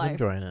Trudy of her is life.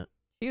 enjoying it.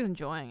 She's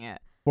enjoying it.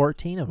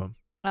 14 of them.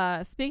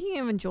 Speaking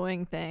of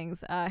enjoying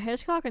things,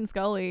 Hitchcock and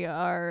Scully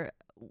are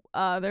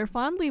they're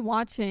fondly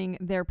watching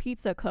their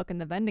pizza cook in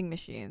the vending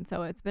machine.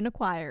 So it's been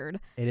acquired.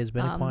 It has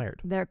been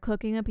acquired. They're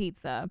cooking a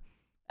pizza,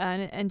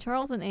 and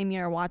Charles and Amy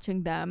are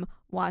watching them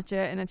watch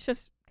it, and it's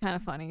just kind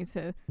of funny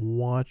to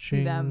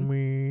watching them.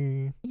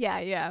 Me.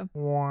 Yeah.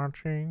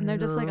 Watching. And they're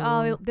just like,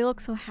 oh, they look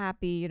so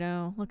happy, you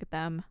know. Look at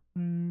them.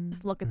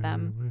 Just look at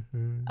them.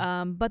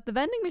 But the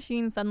vending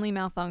machine suddenly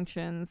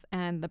malfunctions,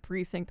 and the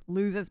precinct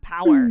loses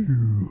power.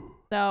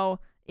 So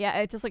yeah,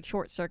 it just like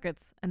short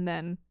circuits, and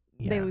then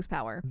they lose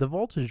power. The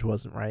voltage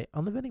wasn't right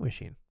on the vending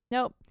machine.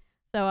 Nope.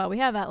 So we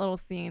have that little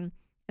scene,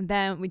 and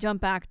then we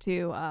jump back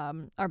to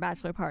our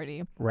bachelor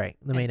party. Right,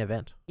 the main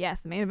event.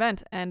 Yes, the main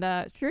event. And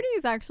Trudy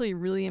is actually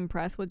really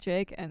impressed with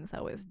Jake, and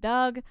so is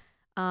Doug.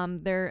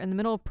 They're in the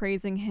middle of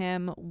praising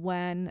him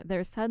when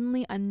there's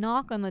suddenly a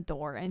knock on the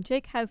door, and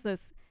Jake has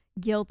this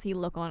guilty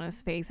look on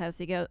his face as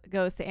he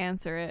goes to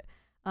answer it.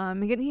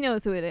 He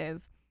knows who it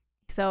is,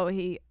 so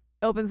he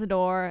opens the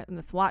door, and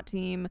the SWAT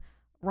team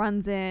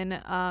runs in,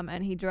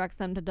 and he directs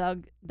them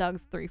to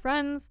Doug's 3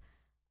 friends,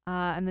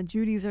 and the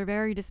Judys are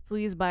very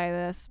displeased by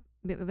this.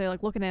 They're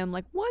like looking at him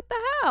like, what the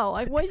hell?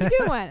 Like, what are you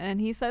doing? And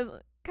he says,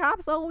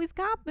 cops always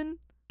copping.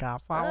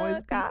 Cops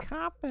always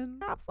copping.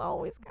 Cops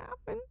always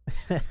copping.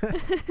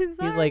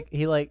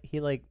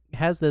 he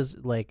has this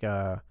like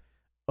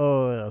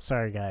oh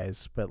sorry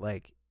guys, but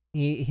like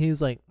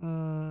he's like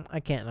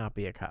I can't not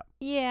be a cop.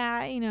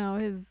 Yeah, you know,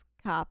 his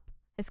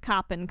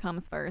copping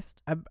comes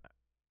first.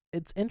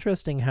 It's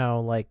interesting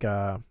how like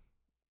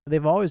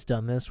they've always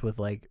done this with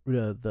like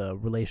the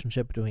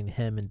relationship between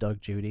him and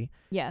Doug Judy.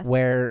 Yes.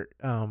 Where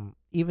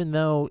even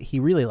though he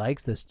really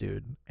likes this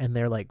dude and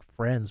they're like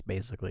friends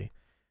basically,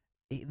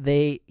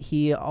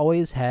 he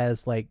always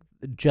has like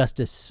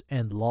justice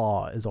and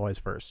law is always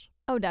first.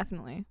 Oh,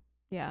 definitely.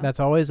 Yeah. That's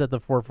always at the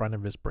forefront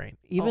of his brain.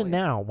 Even always.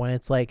 now when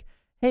it's like,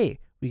 hey,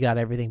 we got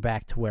everything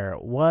back to where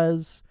it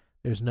was.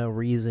 There's no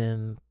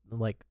reason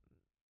like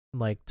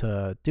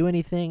to do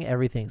anything.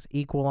 Everything's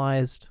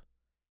equalized.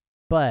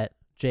 But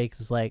Jake's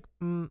is like,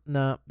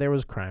 no, there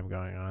was crime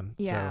going on.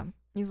 Yeah. So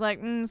he's like,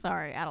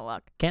 sorry, out of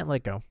luck. can't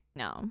let go.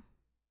 No.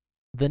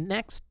 The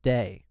next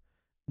day,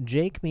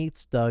 Jake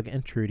meets Doug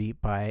and Trudy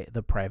by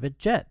the private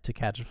jet to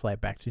catch a flight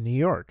back to New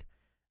York.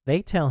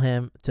 They tell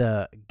him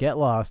to get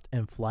lost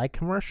and fly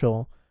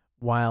commercial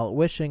while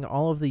wishing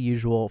all of the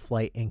usual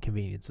flight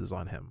inconveniences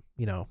on him.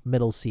 You know,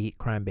 middle seat,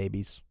 crime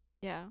babies.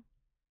 Yeah.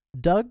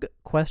 Doug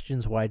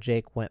questions why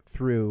Jake went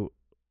through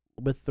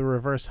with the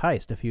reverse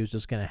heist if he was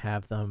just going to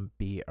have them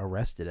be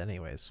arrested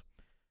anyways.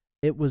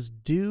 It was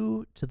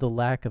due to the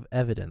lack of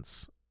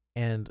evidence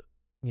and,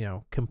 you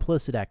know,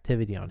 complicit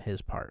activity on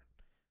his part.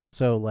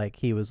 So, like,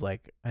 he was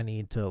like, I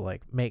need to,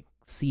 like,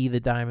 see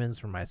the diamonds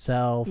for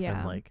myself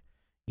and, like,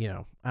 you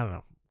know, I don't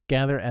know,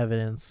 gather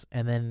evidence.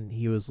 And then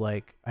he was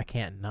like, I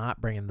can't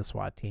not bring in the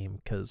SWAT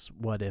team because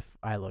what if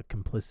I look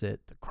complicit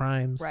to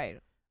crimes? Right.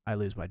 I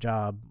lose my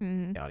job,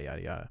 Mm-hmm. yada,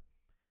 yada, yada.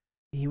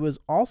 He was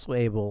also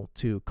able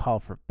to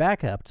call for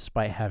backup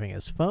despite having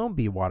his phone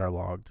be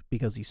waterlogged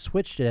because he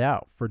switched it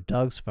out for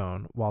Doug's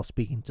phone while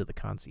speaking to the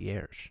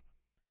concierge.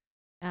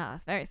 Ah,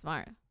 it's very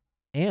smart.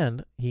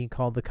 And he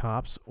called the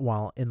cops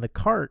while in the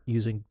cart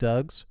using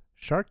Doug's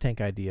Shark Tank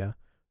idea,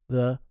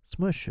 the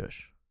smush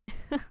shush.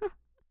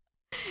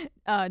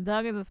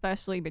 Doug is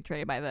especially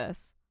betrayed by this.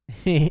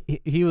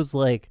 He was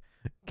like,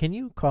 can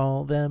you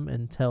call them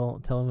and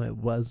tell them it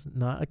was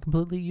not a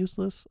completely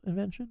useless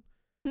invention?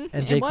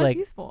 And Jake's like,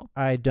 useful.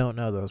 I don't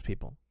know those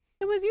people.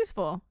 It was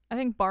useful. I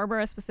think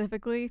Barbara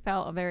specifically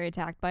felt very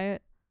attacked by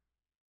it.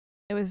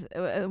 It was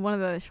one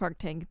of the Shark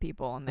Tank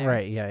people in there.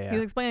 Right, yeah. He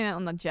was explaining it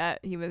on the jet.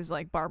 He was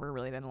like, Barbara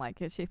really didn't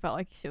like it. She felt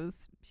like she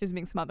was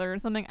being smothered or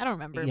something. I don't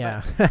remember.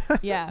 Yeah.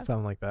 But yeah.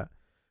 Something like that.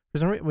 For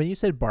some reason, when you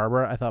said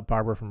Barbara, I thought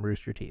Barbara from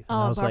Rooster Teeth. And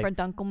Oh, I was Barbara like,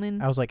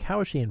 Dunkelman. I was like, how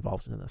is she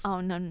involved in this?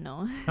 Oh,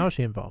 no. How is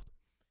she involved?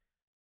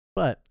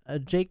 But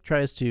Jake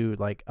tries to,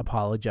 like,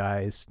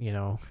 apologize, you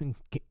know.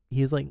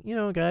 He's like, you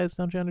know, guys,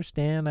 don't you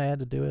understand? I had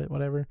to do it,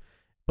 whatever.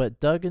 But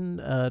Doug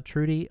and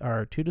Trudy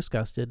are too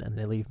disgusted, and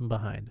they leave him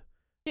behind.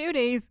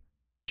 Judy's.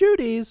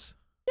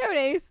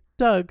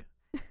 Doug.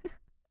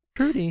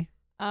 Trudy.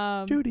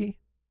 Judy.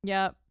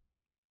 Yep.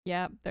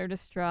 They're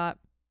distraught.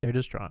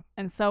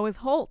 And so is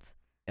Holt.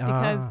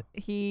 Because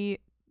he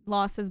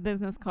lost his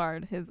business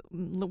card, his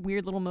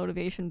weird little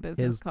motivation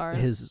business card.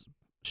 His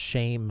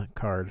shame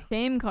card.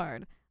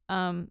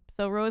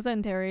 So Rosa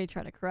and Terry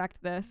try to correct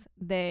this.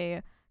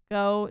 They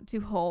go to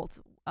Holt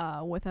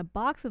with a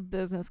box of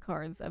business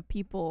cards of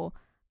people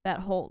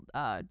that Holt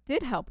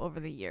did help over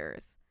the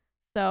years.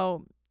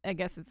 So I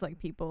guess it's like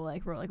people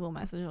like wrote like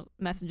little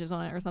messages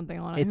on it or something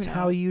on it. It's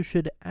how you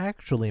should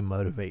actually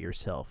motivate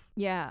yourself.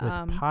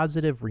 Yeah. With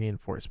positive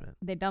reinforcement.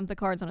 They dump the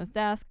cards on his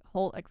desk.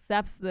 Holt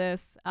accepts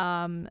this.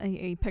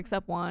 He picks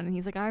up one and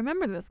he's like, I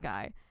remember this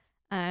guy.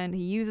 And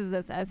he uses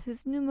this as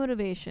his new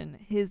motivation,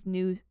 his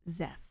new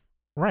Zeph.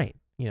 Right.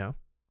 You know,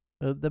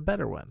 the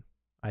better one,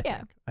 I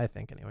think. I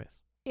think anyways.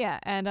 Yeah,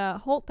 and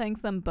Holt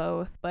thanks them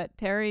both, but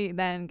Terry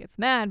then gets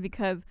mad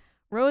because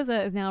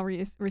Rosa is now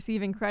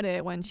receiving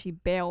credit when she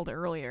bailed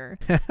earlier.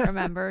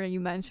 Remember, you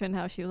mentioned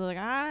how she was like,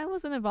 I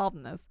wasn't involved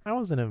in this. I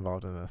wasn't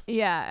involved in this.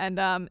 Yeah,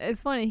 and it's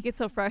funny. He gets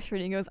so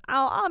frustrated. He goes,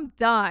 "Oh, I'm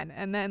done,"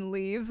 and then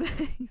leaves.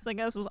 He's like,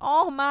 "This was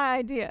all my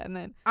idea," and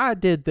then I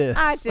did this.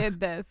 I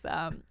did this.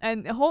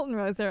 And Holt and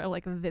Rosa are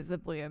like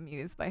visibly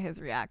amused by his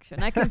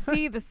reaction. I can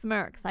see the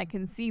smirks. I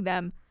can see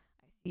them.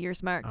 I see your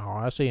smirks. Oh,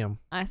 I see him.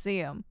 I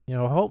see them. You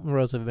know, Holt and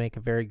Rosa make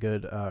a very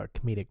good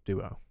comedic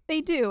duo. They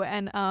do,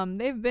 and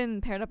they've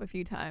been paired up a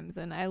few times,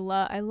 and I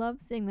love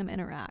seeing them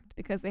interact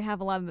because they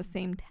have a lot of the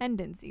same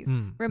tendencies.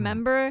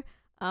 Remember,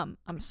 I'm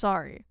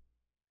sorry.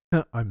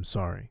 I'm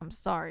sorry. I'm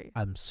sorry.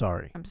 I'm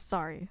sorry. I'm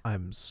sorry.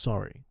 I'm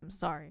sorry. I'm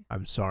sorry.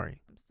 I'm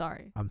sorry. I'm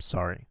sorry. I'm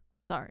sorry.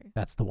 Sorry.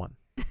 That's the one.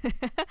 It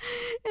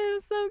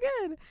was so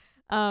good.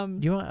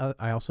 You know what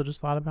I also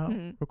just thought about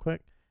real quick?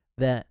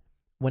 That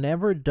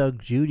whenever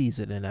Doug Judy's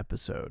in an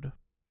episode,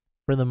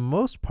 for the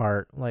most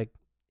part, like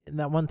in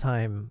that one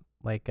time,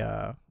 like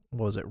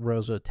what was it,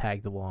 Rosa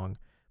tagged along,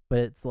 but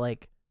it's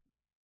like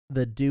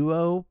the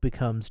duo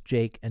becomes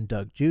Jake and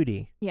Doug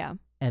Judy. Yeah.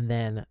 And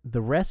then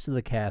the rest of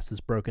the cast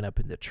is broken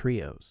up into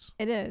trios.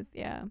 It is,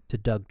 yeah. To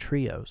Doug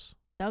trios.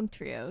 Doug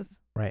trios.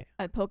 Right.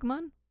 At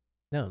Pokemon?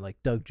 No, like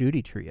Doug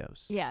Judy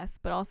trios. Yes,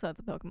 but also at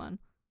the Pokemon.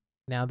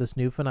 Now this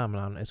new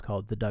phenomenon is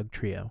called the Doug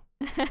Trio.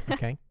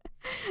 Okay?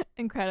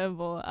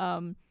 Incredible.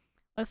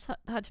 Let's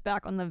touch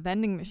back on the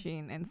vending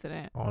machine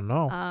incident. Oh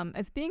no.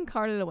 It's being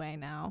carted away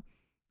now.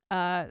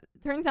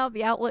 Turns out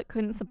the outlet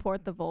couldn't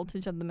support the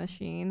voltage of the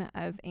machine,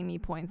 as Amy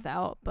points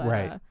out, but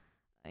right.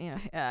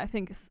 I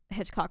think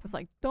Hitchcock was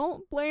like,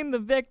 "Don't blame the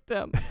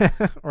victim."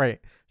 Right.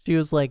 She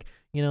was like,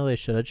 they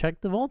should have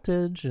checked the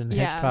voltage, and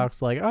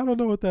Hitchcock's like, I don't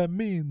know what that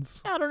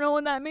means. I don't know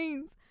what that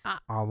means. I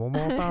don't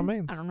know what that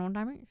means. I don't know what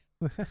that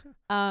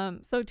means.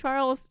 So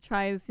Charles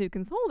tries to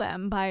console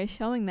them by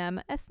showing them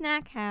a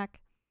snack hack.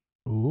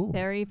 Ooh.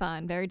 Very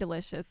fun, very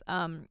delicious.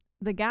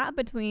 The gap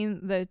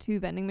between the two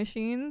vending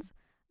machines,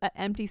 that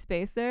empty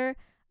space there,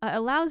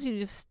 allows you to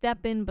just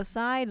step in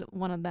beside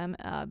one of them,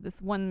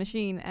 this one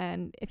machine,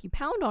 and if you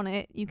pound on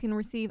it, you can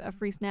receive a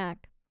free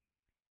snack.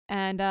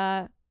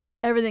 And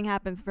everything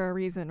happens for a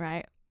reason,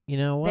 right? You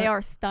know what? They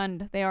are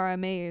stunned. They are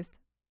amazed.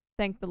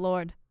 Thank the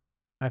Lord.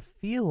 I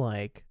feel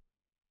like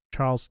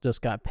Charles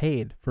just got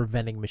paid for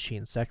vending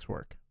machine sex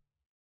work.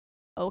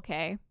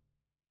 Okay.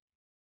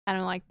 I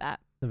don't like that.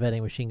 The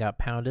vending machine got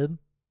pounded.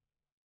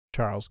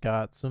 Charles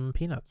got some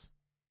peanuts.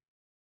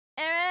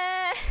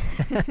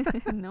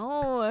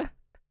 No.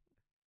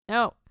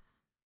 No.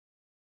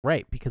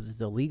 Right, because it's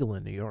illegal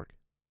in New York.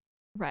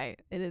 Right,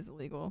 it is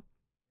illegal.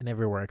 And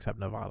everywhere except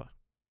Nevada.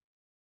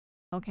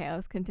 Okay,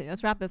 let's continue.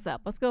 Let's wrap this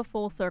up. Let's go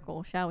full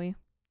circle, shall we?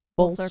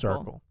 Full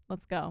circle.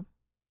 Let's go.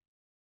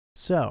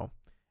 So,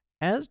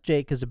 as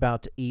Jake is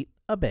about to eat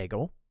a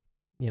bagel,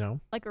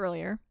 like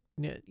earlier,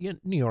 New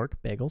York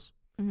bagels,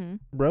 mm-hmm.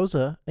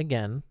 Rosa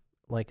again,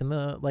 like in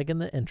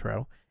the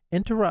intro,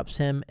 interrupts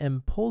him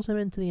and pulls him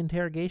into the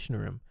interrogation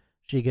room.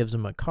 She gives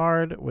him a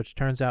card, which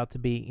turns out to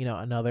be,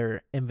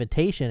 another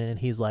invitation, and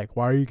he's like,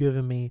 "Why are you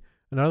giving me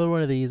another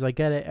one of these? I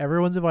get it.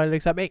 Everyone's invited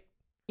except me."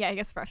 Yeah, he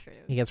gets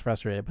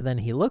frustrated. But then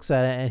he looks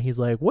at it and he's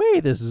like,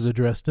 "Wait, this is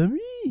addressed to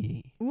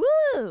me."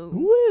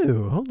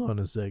 Woo! Hold on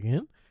a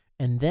second.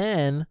 And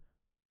then,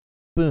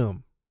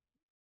 boom.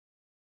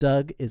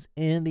 Doug is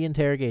in the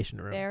interrogation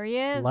room. There he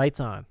is.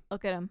 Lights on.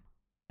 Look at him.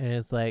 And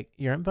it's like,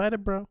 "You're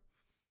invited, bro."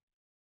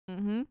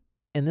 Mm-hmm.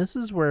 And this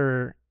is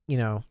where,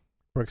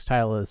 Brooke's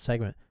title of the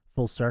segment,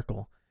 Full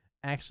Circle,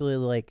 actually,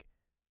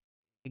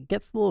 it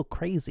gets a little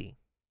crazy.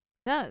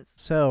 It does.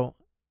 So,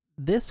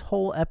 this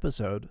whole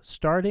episode,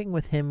 starting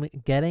with him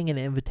getting an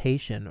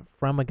invitation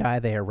from a guy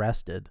they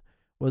arrested,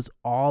 was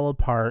all a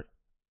part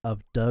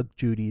of Doug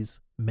Judy's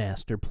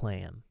master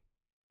plan.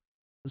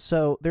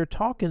 So,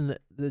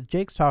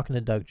 Jake's talking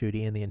to Doug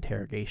Judy in the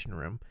interrogation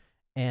room,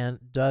 and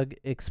Doug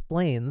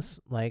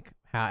explains,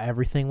 how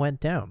everything went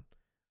down.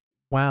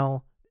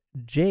 While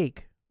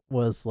Jake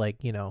was,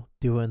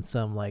 doing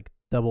some,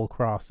 double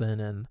crossing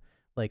and,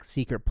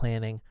 secret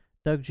planning,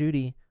 Doug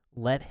Judy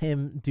let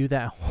him do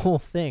that whole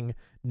thing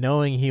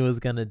knowing he was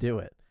going to do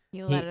it.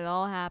 He let it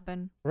all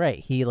happen. Right.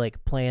 He,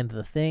 planned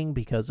the thing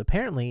because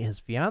apparently his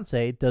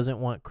fiance doesn't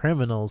want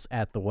criminals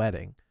at the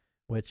wedding,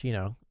 which,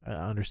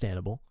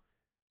 understandable.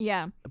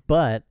 Yeah.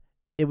 But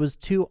it was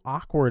too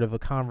awkward of a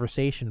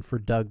conversation for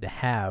Doug to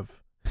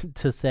have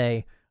to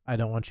say, "I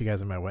don't want you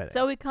guys in my wedding."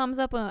 So he comes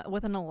up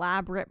with an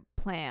elaborate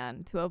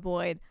plan to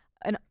avoid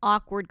an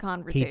awkward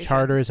conversation. He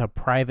charters a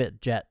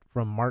private jet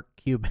from Mark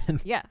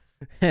Cuban. Yes.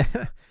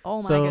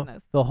 Oh my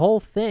goodness. The whole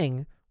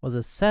thing was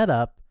a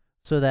setup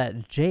so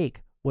that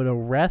Jake would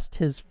arrest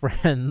his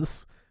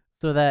friends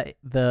so that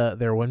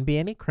there wouldn't be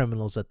any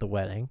criminals at the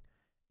wedding,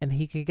 and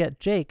he could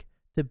get Jake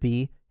to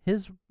be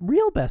his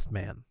real best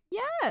man.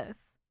 Yes.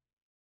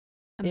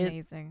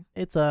 Amazing.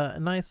 It's a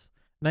nice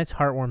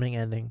heartwarming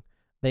ending.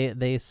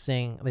 They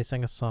sing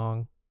a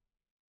song.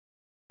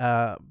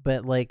 But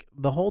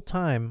the whole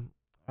time,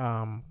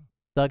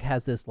 Doug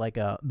has this like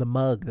the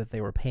mug that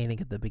they were painting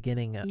at the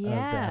beginning of the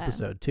Yeah.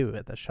 episode too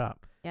at the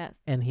shop, Yes.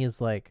 and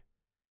he's like,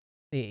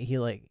 he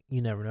like,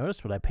 you never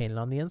noticed what I painted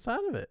on the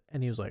inside of it,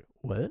 and he was like,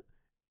 what?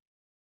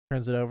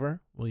 Turns it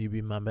over. Will you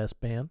be my best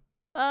man?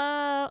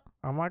 Uh.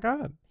 Oh my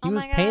god, he Oh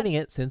was my God. painting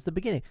it since the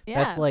beginning.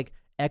 Yeah. That's like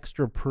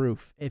extra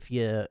proof if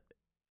you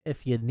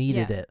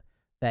needed Yeah. it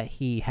that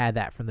he had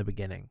that from the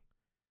beginning.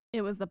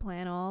 It was the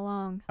plan all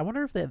along. I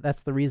wonder if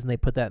that's the reason they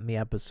put that in the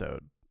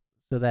episode,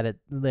 so that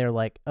they're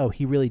like, oh,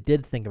 he really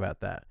did think about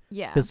that.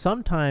 Yeah. Because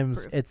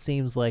sometimes Proof. it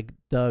seems like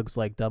Doug's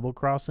like double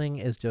crossing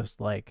is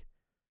just like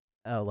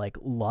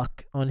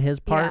luck on his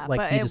part. Yeah, like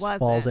but he it just falls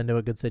wasn't. into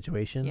a good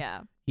situation.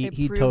 Yeah. He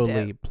They proved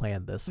totally it.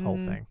 planned this whole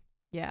Mhm. thing.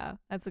 Yeah.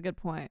 That's a good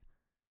point.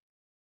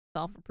 It's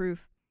all for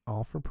proof.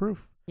 All for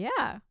proof.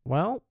 Yeah.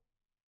 Well,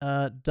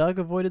 Doug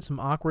avoided some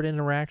awkward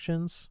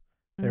interactions.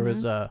 There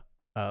was Mhm.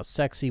 a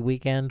sexy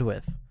weekend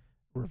with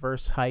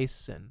reverse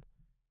heists and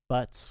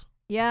butts.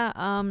 Yeah,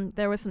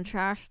 there was some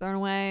trash thrown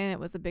away and it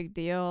was a big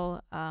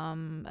deal.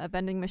 A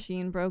vending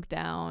machine broke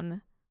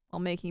down while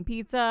making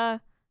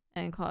pizza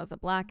and caused a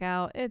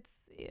blackout.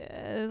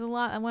 There's a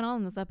lot that went on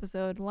in this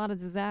episode, a lot of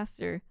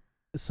disaster.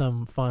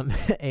 Some fun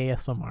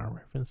ASMR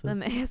references.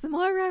 Some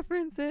ASMR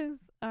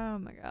references. Oh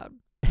my god.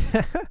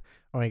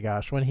 Oh my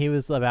gosh, when he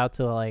was about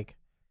to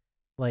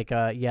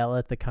yell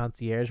at the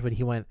concierge, but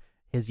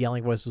his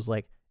yelling voice was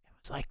like, it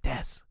was like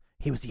this.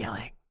 He was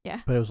yelling.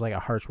 Yeah. But it was like a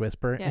harsh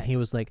whisper, Yeah. and he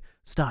was like,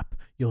 stop,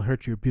 you'll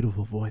hurt your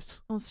beautiful voice.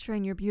 Don't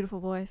strain your beautiful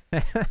voice.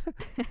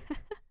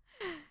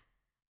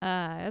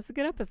 That's a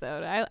good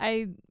episode.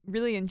 I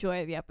really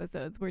enjoy the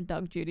episodes where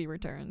Doug Judy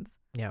returns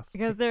Yes.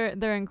 because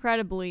they're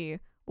incredibly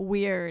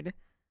weird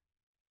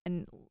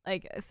and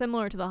like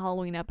similar to the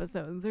Halloween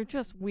episodes. They're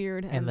just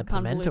weird And the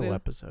convoluted. Pimento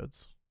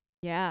episodes.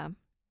 Yeah.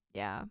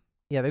 Yeah.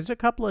 Yeah, there's a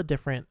couple of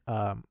different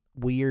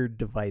weird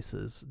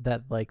devices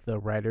that like the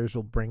writers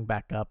will bring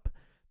back up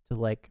to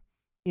like,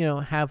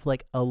 have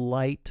like a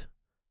light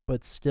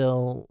but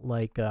still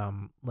like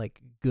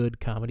good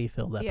comedy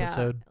filled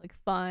episode. Yeah, like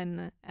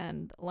fun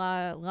and a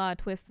lot of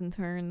twists and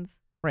turns.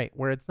 Right,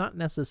 where it's not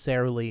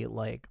necessarily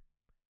like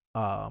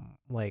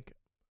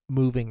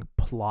moving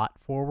plot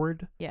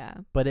forward, Yeah.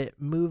 but it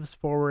moves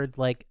forward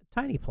like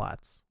tiny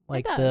plots.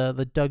 Like does.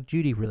 the Doug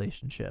Judy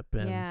relationship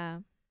and Yeah.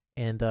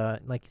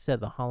 like you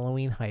said, the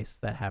Halloween heist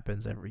that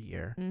happens every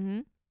year.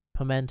 Mhm.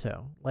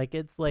 Pimento. Like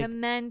it's like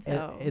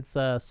Pimento. it's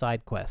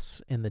side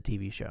quests in the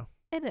TV show.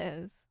 It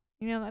is.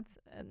 That's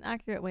an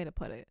accurate way to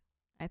put it,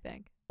 I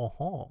think.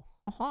 Oh.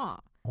 Uh-huh.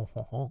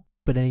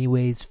 But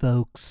anyways,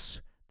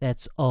 folks,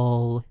 that's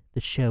all. The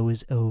show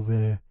is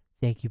over.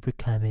 Thank you for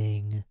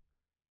coming.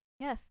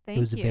 Yes, thank It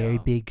was you. a very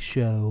big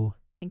show.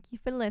 Thank you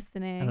for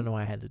listening. I don't know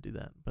why I had to do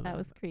that, but That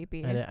was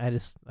creepy. I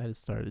just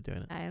started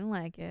doing I didn't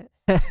like it.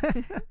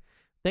 it.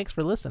 Thanks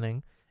for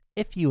listening.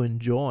 If you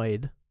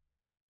enjoyed,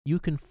 you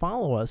can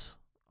follow us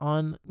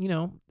on,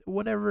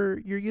 whatever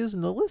you're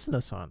using to listen to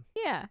us on.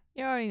 Yeah,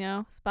 you already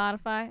know.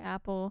 Spotify,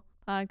 Apple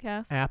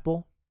Podcasts.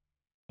 Apple,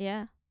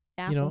 Yeah.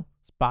 Apple.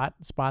 spot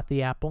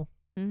the Apple.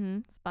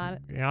 Spot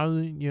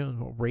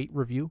it. Rate,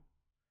 review.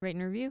 Rate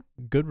and review.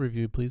 Good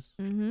review, please.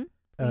 Please.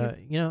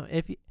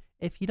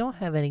 If you don't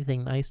have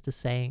anything nice to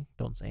say,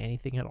 don't say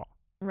anything at all.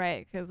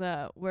 Right, because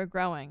we're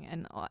growing,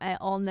 and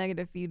all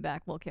negative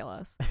feedback will kill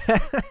us.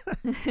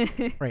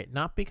 Right,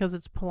 not because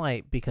it's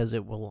polite, because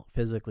it will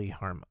physically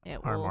harm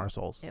our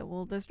souls. It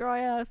will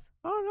destroy us.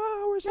 Oh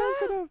no, we're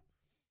sensitive.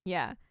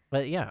 Yeah.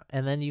 But yeah,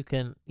 and then you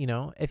can,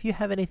 if you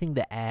have anything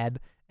to add,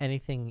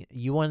 anything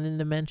you wanted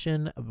to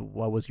mention,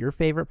 what was your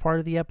favorite part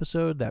of the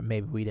episode that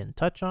maybe we didn't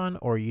touch on,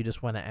 or you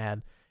just want to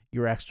add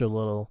your extra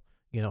little,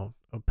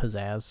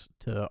 pizzazz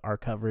to our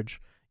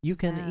coverage, you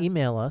can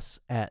email us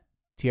at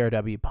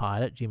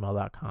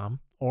trwpod@gmail.com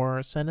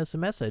or send us a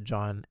message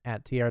on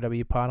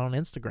 @trwpod on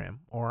Instagram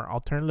or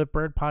Alternative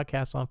Bird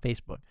Podcast on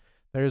Facebook.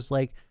 There's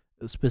like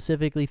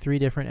specifically 3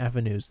 different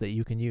avenues that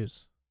you can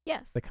use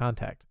to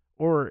contact.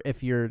 Or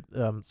if you're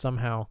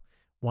somehow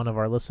one of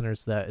our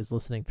listeners that is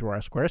listening through our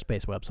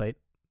Squarespace website,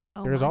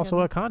 there's also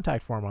a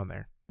contact form on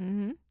there.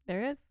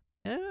 There is.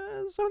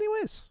 So many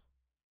ways.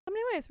 So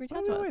many ways. Reach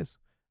out to us.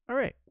 All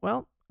right.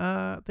 Well,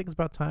 I think it's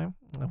about time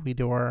we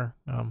do our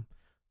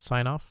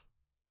sign off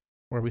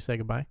where we say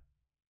goodbye.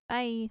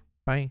 Bye.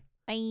 Bye.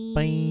 Bye.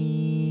 Bye.